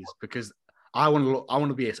these because I want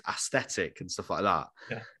to be aesthetic and stuff like that.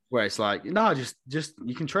 Yeah. Where it's like, no, just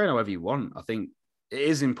you can train however you want. I think it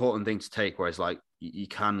is an important thing to take, where it's like you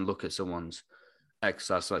can look at someone's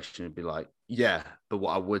exercise selection and be like, yeah, but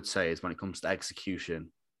what I would say is when it comes to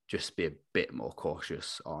execution, just be a bit more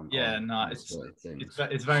cautious on.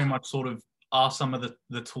 It's very much sort of, are some of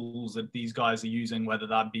the tools that these guys are using, whether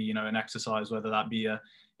that be an exercise, whether that be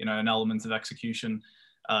an element of execution,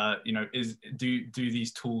 do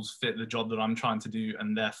these tools fit the job that I'm trying to do,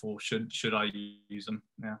 and therefore should I use them?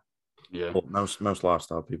 Yeah. Well, most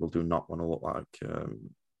lifestyle people do not want to look like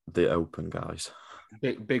the open guys.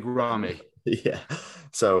 Big Ramy. Yeah.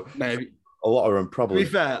 So maybe a lot of them probably. To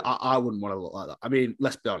be fair, I wouldn't want to look like that. I mean,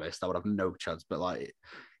 let's be honest, I would have no chance. But like,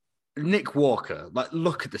 Nick Walker, like,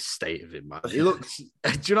 look at the state of him, man. He looks. Do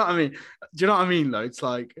you know what I mean? Do you know what I mean? Though it's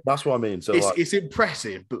like that's what I mean. So it's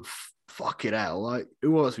impressive, but fucking hell, like,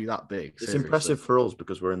 who wants to be that big? It's impressive for us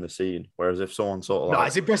because we're in the scene. Whereas if someone sort of like, no,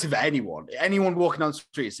 it's impressive for anyone walking down the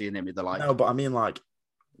street seeing him, they're like, no, but I mean, like,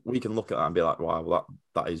 we can look at that and be like, wow,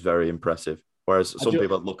 that is very impressive. Whereas some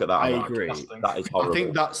people look at that, and I agree. That is horrible. I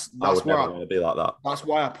think that's I would where never want to be like that. That's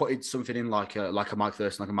why I put something in like a Mike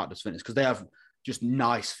Thurston, like a Matt Does Fitness, because they have just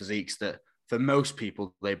nice physiques that for most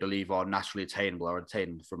people they believe are naturally attainable or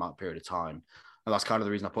attainable for that period of time. And that's kind of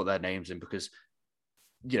the reason I put their names in, because,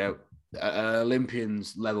 you know,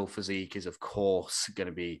 Olympians level physique is of course going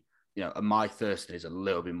to be, you know, a Mike Thurston is a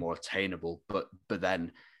little bit more attainable, but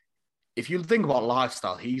then if you think about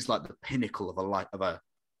lifestyle, he's like the pinnacle of a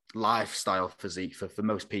lifestyle physique for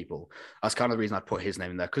most people. That's kind of the reason I put his name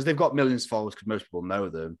in there, because they've got millions of followers, because most people know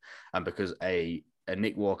them, and because a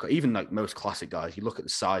Nick Walker, even like most classic guys, you look at the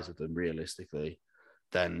size of them realistically,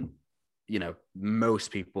 then, you know,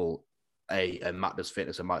 most people, a Matt Does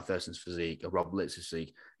Fitness, a Mike Thurston's physique, a Rob Litz's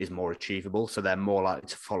physique is more achievable, so they're more likely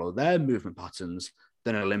to follow their movement patterns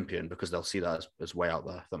than an Olympian, because they'll see that as way out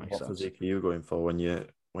there, if that makes sense. What physique are you going for when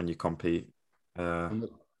you compete,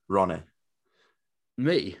 Ronnie?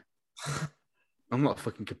 Me? I'm not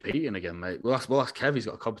fucking competing again, mate. Well, that's Kev. He's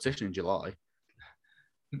got a competition in July.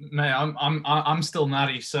 Mate, I'm still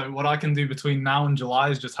natty, so what I can do between now and July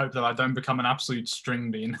is just hope that I don't become an absolute string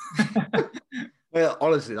bean. Well,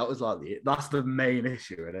 honestly, that's the main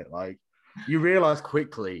issue in it. Like, you realize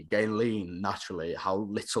quickly, getting lean naturally, how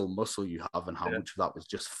little muscle you have and how much of that was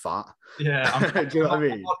just fat. Yeah, do you know what I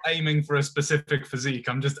mean? I'm not aiming for a specific physique.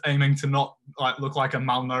 I'm just aiming to not look like a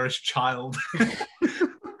malnourished child.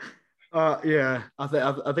 Yeah, I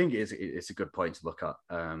think it's a good point to look at.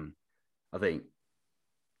 I think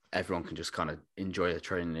everyone can just kind of enjoy the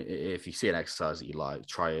training. If you see an exercise that you like,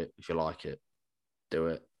 try it. If you like it, do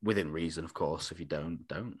it within reason, of course. If you don't.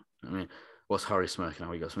 I mean, what's Harry smirking?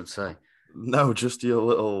 How you got something to say? No, just your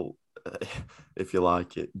little. If you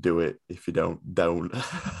like it, do it. If you don't.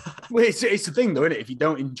 Well, it's the thing, though, isn't it? If you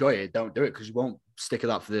don't enjoy it, don't do it, because you won't stick at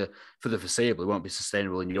that for the foreseeable. It won't be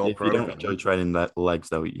sustainable in your program. If you don't enjoy training the legs,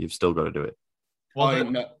 though, you've still got to do it. Well,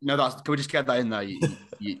 no. Can we just get that in there?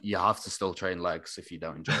 You have to still train legs if you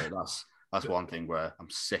don't enjoy it. That's one thing where I'm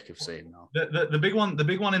sick of seeing now. The big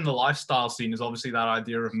one in the lifestyle scene is obviously that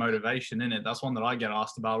idea of motivation, in it. That's one that I get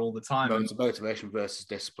asked about all the time. It's motivation versus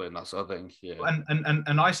discipline. That's what I think. Yeah.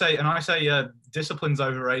 And I say discipline's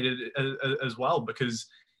overrated as well, because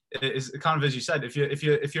it's kind of, as you said, if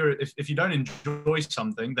you don't enjoy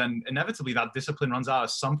something, then inevitably that discipline runs out at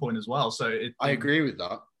some point as well. So I agree with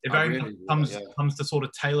that. It very much comes to sort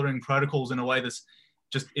of tailoring protocols in a way that's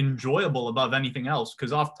just enjoyable above anything else,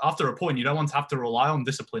 because after a point you don't want to have to rely on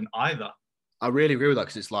discipline either. I really agree with that,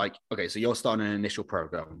 because it's like, okay, so you're starting an initial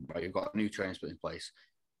program, right? You've got a new training split in place.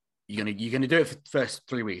 You're gonna do it for the first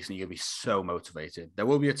 3 weeks and you're gonna be so motivated. There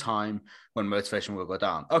will be a time when motivation will go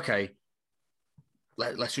down. Okay,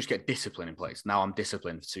 let's just get discipline in place. Now I'm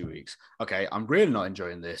disciplined for 2 weeks. Okay, I'm really not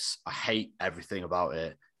enjoying this. I hate everything about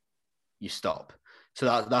it. You stop.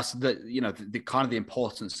 So that's the kind of the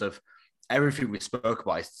importance of everything we spoke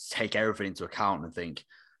about, is to take everything into account and think,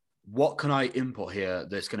 what can I input here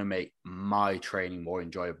that's going to make my training more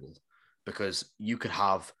enjoyable? Because you could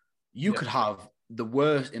have the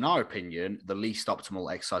worst, in our opinion, the least optimal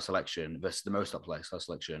exercise selection versus the most optimal exercise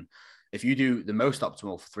selection. If you do the most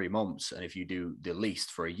optimal for 3 months, and if you do the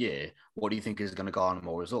least for a year, what do you think is going to garner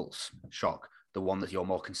more results? Shock. The one that you're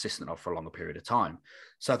more consistent of for a longer period of time.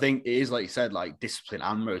 So I think it is, like you said, like discipline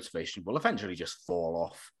and motivation will eventually just fall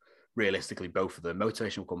off. Realistically, both of them.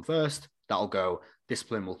 Motivation will come first. That'll go.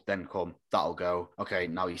 Discipline will then come. That'll go. Okay,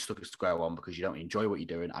 now you're stuck at square one because you don't enjoy what you're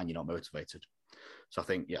doing and you're not motivated. So I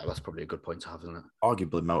think, yeah, that's probably a good point to have, isn't it?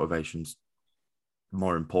 Arguably, motivation's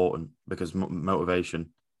more important, because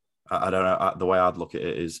motivation, I don't know, the way I'd look at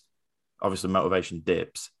it is, obviously motivation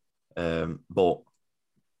dips, but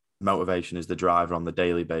motivation is the driver on the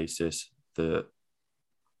daily basis that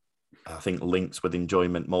I think links with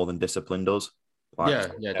enjoyment more than discipline does.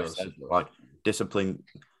 Like, it does. Like, discipline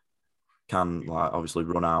can, like, obviously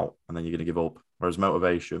run out and then you're going to give up. Whereas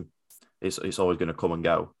motivation, it's always going to come and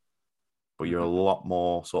go. But you're a lot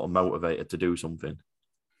more sort of motivated to do something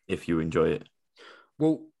if you enjoy it.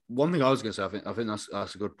 Well, one thing I was going to say, I think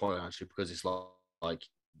that's a good point, actually, because it's like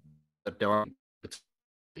there are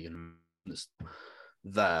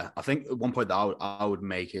there. I think one point that I would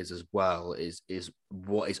make is what is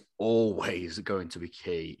always going to be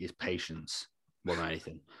key is patience more than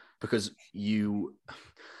anything, because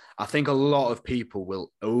I think a lot of people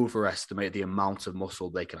will overestimate the amount of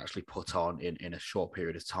muscle they can actually put on in a short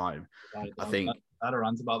period of time. I think I had a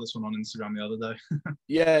rant about this one on Instagram the other day.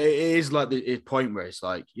 Yeah, it is like the point where it's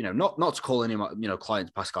like, not to call any,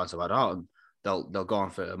 clients, past clients about out, and they'll go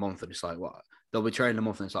on for a month and it's like, what, they'll be training a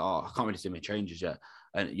month and it's like, oh, I can't really do any changes yet.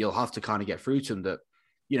 And you'll have to kind of get through to them that,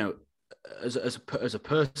 as a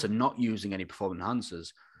person not using any performance enhancers,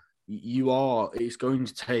 it's going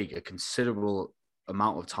to take a considerable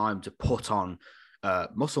amount of time to put on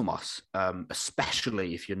muscle mass,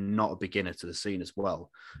 especially if you're not a beginner to the scene as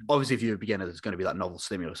well. Obviously, if you're a beginner, there's going to be that novel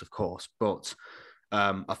stimulus, of course. But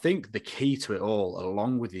I think the key to it all,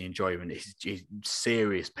 along with the enjoyment, is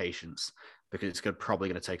serious patience, because it's probably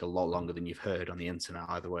going to take a lot longer than you've heard on the internet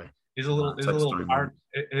either way. Here's a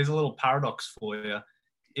little paradox for you.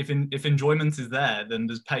 If enjoyment is there, then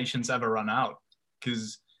does patience ever run out?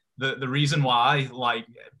 Because the reason why, like,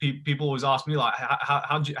 people always ask me, like,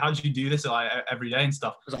 how do you do this, like, every day and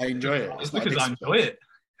stuff? Because I enjoy it. It's because I enjoy it.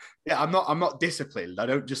 Yeah, I'm not disciplined. I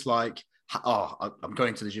don't just like, I'm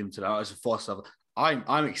going to the gym today as a force level.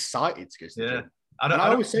 I'm excited to go to the gym. I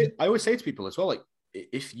always say to people as well, like,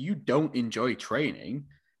 if you don't enjoy training,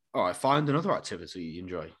 all right, find another activity you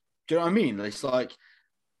enjoy. Do you know what I mean? It's like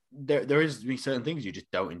there is certain things you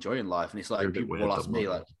just don't enjoy in life, and it's like people will ask me,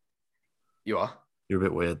 like, you are. You're a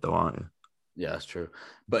bit weird though, aren't you? Yeah, that's true.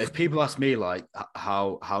 But if people ask me, like,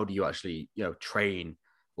 how do you actually, train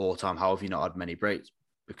all the time? How have you not had many breaks?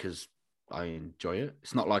 Because I enjoy it.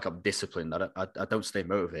 It's not like I'm disciplined. I don't stay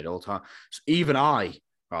motivated all the time. So even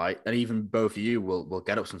right, and even both of you will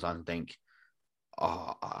get up sometimes and think,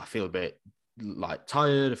 oh, I feel a bit like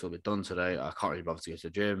tired. I feel a bit done today. I can't really bother to go to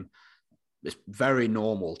the gym. It's very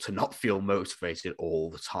normal to not feel motivated all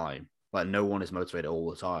the time. Like, no one is motivated all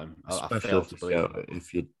the time. Especially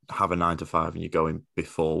if you have a 9 to 5 and you're going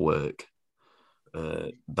before work.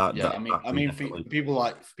 For people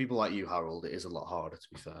like you, Harold, it is a lot harder, to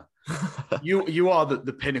be fair. you are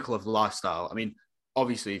the pinnacle of lifestyle. I mean,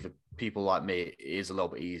 obviously for people like me, it is a little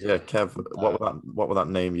bit easier. Yeah, Kev, what was that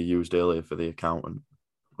name you used earlier for the accountant?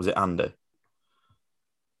 Was it Andy?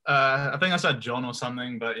 I think I said John or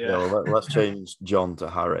something, but yeah. Well, let's change John to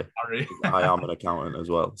Harry. Harry. I am an accountant as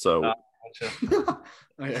well, so.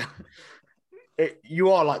 Yeah.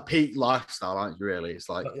 You are like peak lifestyle, aren't you? Really, it's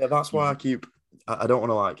like, yeah. That's why I don't want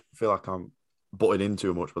to like feel like I'm butting in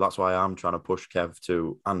too much, but that's why I'm trying to push Kev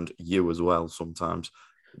to, and you as well sometimes,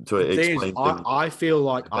 to explain. I feel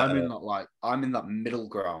like I'm in that middle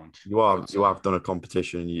ground. You have done a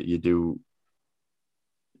competition. You do.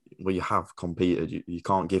 Well, you have competed. You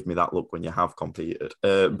can't give me that look when you have competed.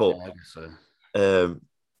 But yeah, I guess so.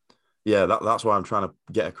 That's why I'm trying to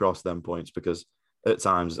get across them points, because at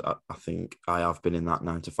times I think I have been in that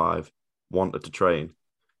 9 to 5, wanted to train,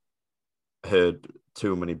 heard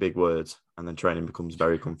too many big words, and then training becomes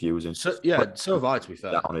very confusing. So have I, to be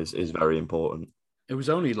fair. Down is very important. It was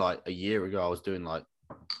only like a year ago I was doing like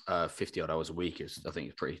 50 odd hours a week. I think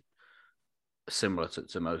it's pretty similar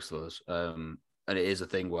to most of us. And it is a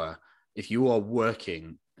thing where if you are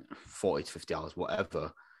working 40 to 50 hours,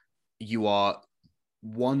 whatever, you are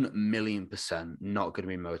 1,000,000% not going to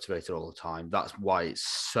be motivated all the time. That's why it's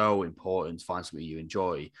so important to find something you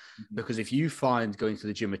enjoy. Mm-hmm. Because if you find going to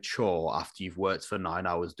the gym a chore after you've worked for 9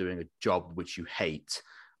 hours doing a job which you hate,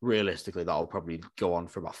 realistically, that'll probably go on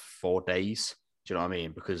for about 4 days. Do you know what I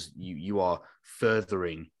mean? Because you are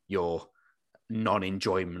furthering your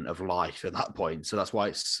non-enjoyment of life at that point. So that's why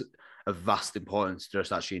it's of vast importance to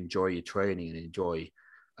just actually enjoy your training and enjoy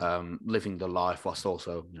living the life whilst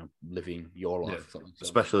also, living your life. Yeah.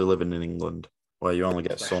 Especially living in England, where you only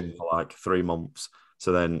get sun for like 3 months.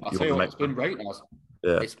 So then it's been great now.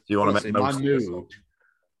 Yeah, you want to make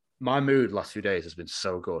my mood last few days has been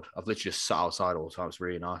so good. I've literally just sat outside all the time. It's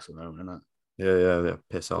really nice at the moment, isn't it? Yeah.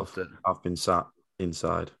 Piss off. I've been sat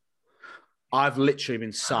inside. I've literally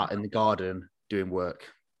been sat in the garden doing work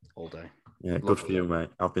all day. Yeah, good for you, mate.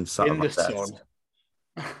 I've been sat in the sun.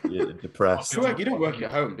 You're depressed. You don't work at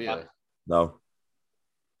home, do you? No.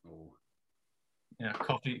 Yeah,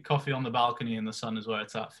 coffee on the balcony in the sun is where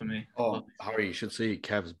it's at for me. Oh, Harry, you should see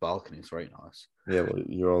Kev's balcony. It's very nice. Yeah, well,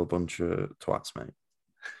 you're all a bunch of twats, mate.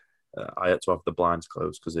 I had to have the blinds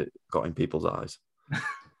closed because it got in people's eyes.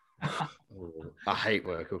 I hate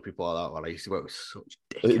working with people like that. When I used to work with such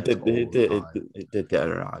dickheads. It did get in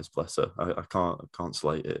her eyes, bless her. I can't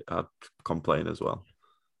slate it. I'd complain as well.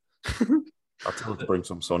 I'll tell her to bring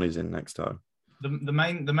some sunnies in next time. The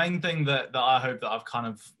main thing that I hope that I've kind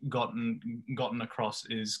of gotten across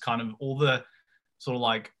is kind of all the sort of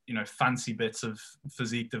like, fancy bits of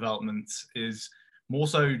physique development is more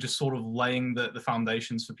so just sort of laying the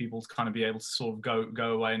foundations for people to kind of be able to sort of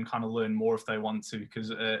go away and kind of learn more if they want to.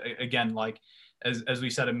 Because again, like as we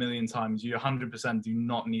said a million times, you 100% do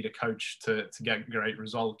not need a coach to get great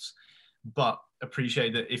results, but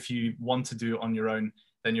appreciate that if you want to do it on your own,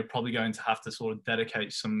 then you're probably going to have to sort of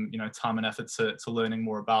dedicate some, time and effort to learning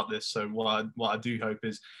more about this. So what I do hope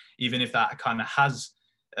is, even if that kind of has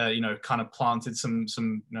kind of planted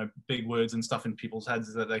some big words and stuff in people's heads,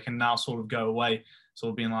 is that they can now sort of go away,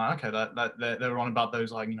 sort of being like, okay, that they're on about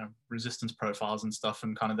those like resistance profiles and stuff,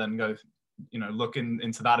 and kind of then go look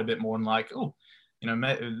into that a bit more, and like, oh,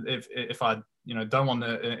 if I don't want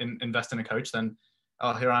to invest in a coach, then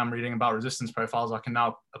here I am reading about resistance profiles. I can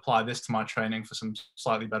now apply this to my training for some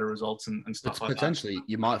slightly better results and stuff like potentially, that.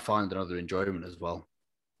 You might find another enjoyment as well.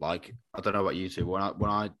 Like, I don't know about you two. When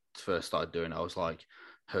I first started doing it, I was like,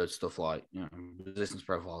 heard stuff like, resistance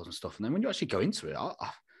profiles and stuff. And then when you actually go into it,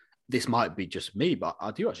 this might be just me, but I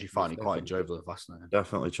do actually find it quite enjoyable and fascinating.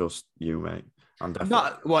 Definitely just you, mate.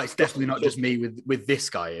 It's definitely not just me with this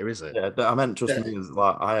guy here, is it? Yeah, I meant just me.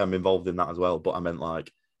 Like, I am involved in that as well, but I meant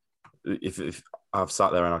like, if I've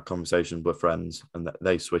sat there and had conversations with friends and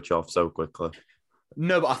they switch off so quickly.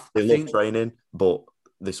 No, but they love training, but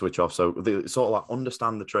they switch off. So they sort of like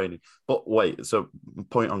understand the training. But wait, so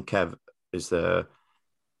point on Kev is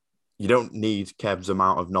you don't need Kev's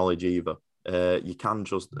amount of knowledge either. You can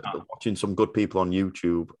just watching some good people on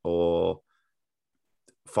YouTube or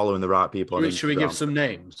following the right people on Instagram. Should we give some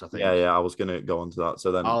names? I think. Yeah. I was going to go on to that.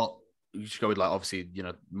 So then you should go with, like, obviously,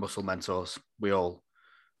 muscle mentors.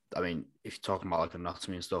 I mean, if you're talking about like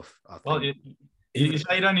anatomy and stuff, you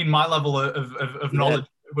say you don't need my level of knowledge.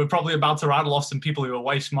 We're probably about to rattle off some people who are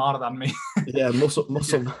way smarter than me. Yeah,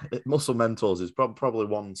 muscle mentors is probably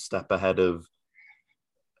one step ahead of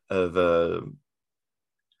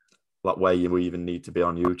like where you even need to be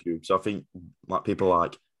on YouTube. So I think like people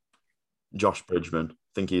like Josh Bridgman, I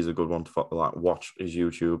think he's a good one to like watch his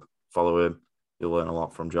YouTube, follow him. You'll learn a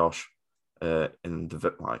lot from Josh in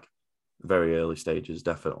the like very early stages,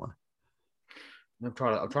 definitely. I'm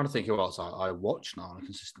trying to think who else I watch now on a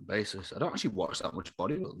consistent basis. I don't actually watch that much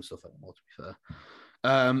bodybuilding stuff anymore, to be fair.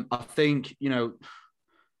 I think,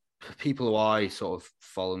 people who I sort of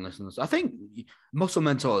follow and listen to, I think muscle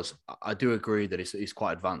mentors, I do agree that it's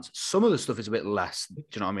quite advanced. Some of the stuff is a bit less, do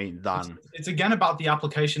you know what I mean, than... It's again about the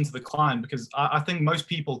application to the client, because I think most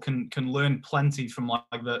people can learn plenty from like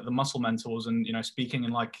the muscle mentors and, speaking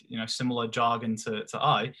in like, similar jargon to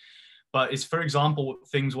I. But it's, for example,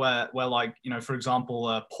 things where like, for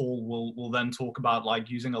example, Paul will then talk about like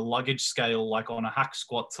using a luggage scale, like on a hack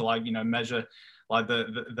squat to like, measure like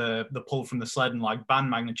the pull from the sled and like band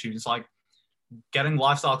magnitude. It's like getting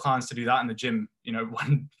lifestyle clients to do that in the gym,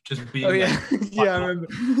 when just being... Oh, yeah. Yeah, I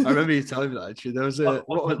remember you telling me that, actually. There was what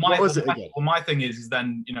was it again? Well, my thing is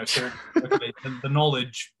then, sort of, okay, the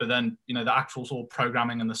knowledge, but then, the actual sort of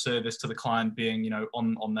programming and the service to the client being,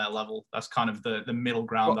 on their level. That's kind of the middle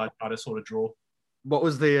ground I try to sort of draw. What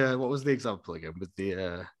was the example again with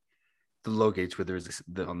the luggage with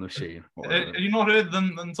on the machine? Have you not heard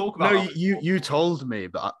them talk about? No, you told me,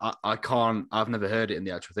 but I can't. I've never heard it in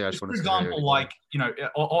the actual thing. I just want to. For example, like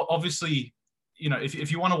obviously,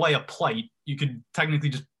 if you want to weigh a plate, you could technically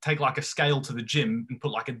just take like a scale to the gym and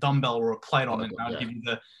put like a dumbbell or a plate on it, and that'll give you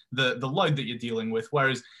the load that you're dealing with.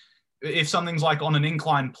 Whereas if something's like on an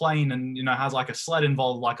inclined plane and has like a sled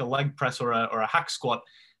involved, like a leg press or a hack squat,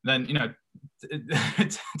 then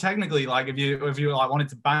technically, like if you like wanted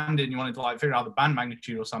to band it and you wanted to like figure out the band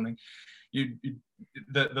magnitude or something,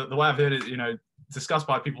 the way I've heard it discussed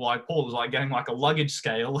by people like Paul is like getting like a luggage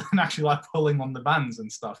scale and actually like pulling on the bands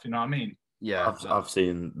and stuff. You know what I mean? Yeah, I've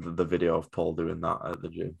seen the video of Paul doing that at the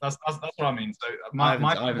gym. That's what I mean. So my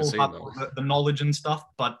people have the knowledge and stuff,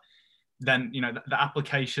 but then the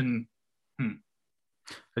application.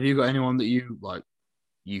 Have you got anyone that you like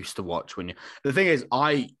used to watch when you? The thing is,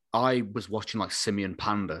 I was watching like Simeon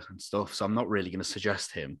Panda and stuff, so I'm not really going to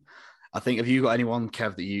suggest him. I think, have you got anyone,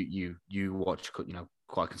 Kev, that you watch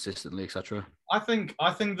quite consistently, etc.? I think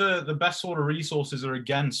the best sort of resources are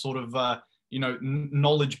again sort of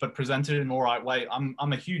knowledge but presented in an all right way. I'm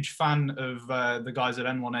a huge fan of the guys at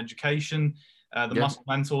N1 Education, muscle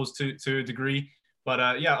mentors to a degree. But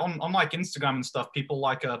on like Instagram and stuff, people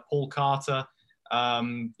like Paul Carter.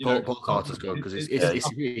 Paul Carter's good because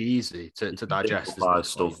it's really easy to digest.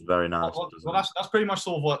 Stuff very nice. Well, that's pretty much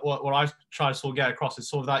sort of what I try to sort of get across. Is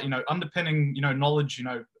sort of that underpinning knowledge,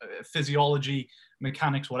 physiology,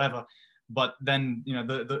 mechanics, whatever. But then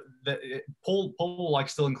Paul like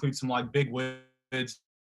still includes some like big words.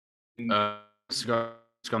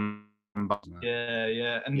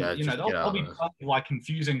 Yeah. And, Yeah, you know, there'll be like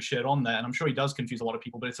confusing shit on there. And I'm sure he does confuse a lot of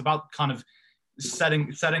people, but it's about kind of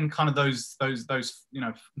setting kind of those you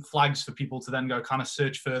know, flags for people to then go kind of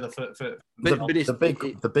search further for the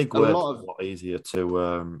big words are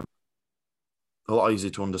a lot easier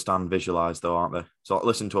to understand, visualize though, aren't they? So like,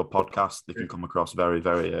 listen to a podcast, they can come across very,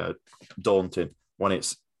 very daunting. When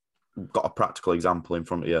it's got a practical example in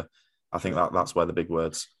front of you, I think that's where the big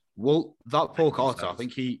words. Well, that Paul Carter, I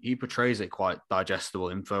think he portrays it quite digestible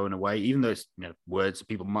info in a way, even though it's, you know, words that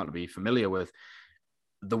people might not be familiar with.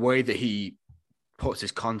 The way that he puts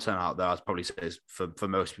his content out there, I'd probably say, is for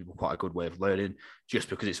most people quite a good way of learning, just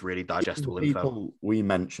because it's really digestible info. People we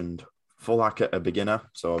mentioned for like a beginner,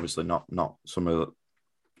 so obviously not some of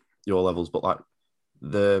your levels, but like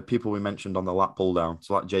the people we mentioned on the lat pull down,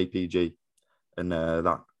 so like JPG and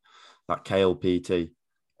that KLPT.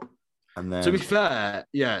 And then to be fair,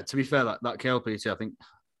 that KLPT, I think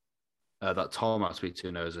that Tom I speak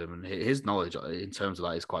to knows him, and his knowledge in terms of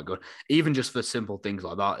that is quite good. Even just for simple things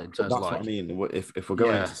like that. In terms of like, what I mean. If we're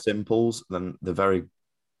going into simples, then they're very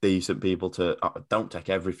decent people to don't take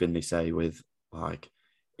everything they say with like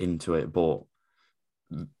into it, but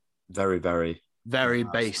very, very, very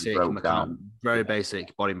basic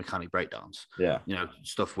basic body mechanic breakdowns. Yeah, you know,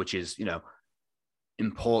 stuff which is, you know,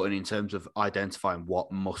 important in terms of identifying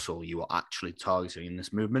what muscle you are actually targeting in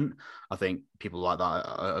this movement. I think people like that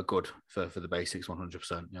are good for the basics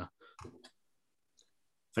 100%. Yeah.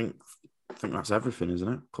 I think that's everything,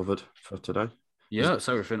 isn't it? Covered for today. Yeah, that's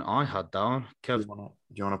everything I had down. Kev, do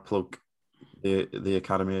you want to plug the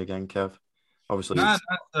academy again, Kev? Obviously,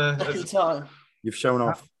 you've shown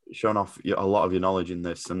off a lot of your knowledge in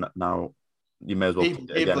this, and now you may as well.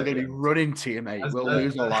 People are going to be running to you, mate. We'll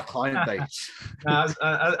lose all our client base.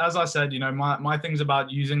 As I said, you know, my thing's about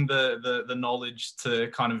using the knowledge to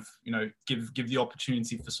kind of, you know, give the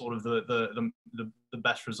opportunity for sort of the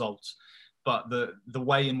best results. But the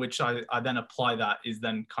way in which I then apply that is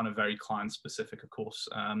then kind of very client specific, of course.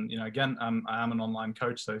 You know, again, I am an online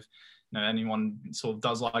coach, so if, you know, anyone sort of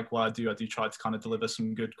does like what I do try to kind of deliver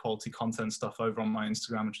some good quality content stuff over on my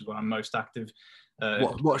Instagram, which is where I'm most active.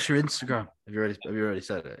 What's your Instagram? Have you already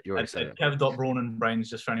said it? You already said it. Kev.BrawnAndbrains,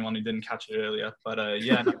 just for anyone who didn't catch it earlier. But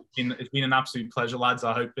yeah, it's been an absolute pleasure, lads.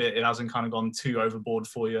 I hope it hasn't kind of gone too overboard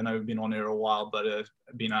for you. I know we've been on here a while, but it's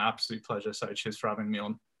been an absolute pleasure. So cheers for having me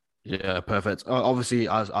on. Yeah, perfect. Obviously,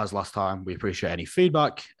 as last time, we appreciate any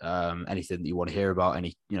feedback, anything that you want to hear about,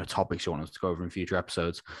 any, you know, topics you want us to go over in future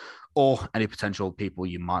episodes, or any potential people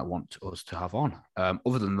you might want us to have on.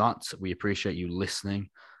 Other than that, we appreciate you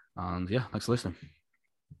listening, and yeah, thanks for listening.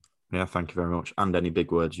 Yeah, thank you very much. And any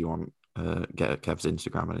big words you want, get at Kev's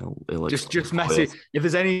Instagram, and he'll just message. If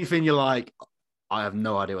there's anything you're like, I have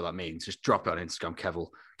no idea what that means, just drop it on Instagram.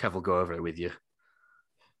 Kev will go over it with you.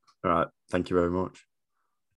 All right. Thank you very much.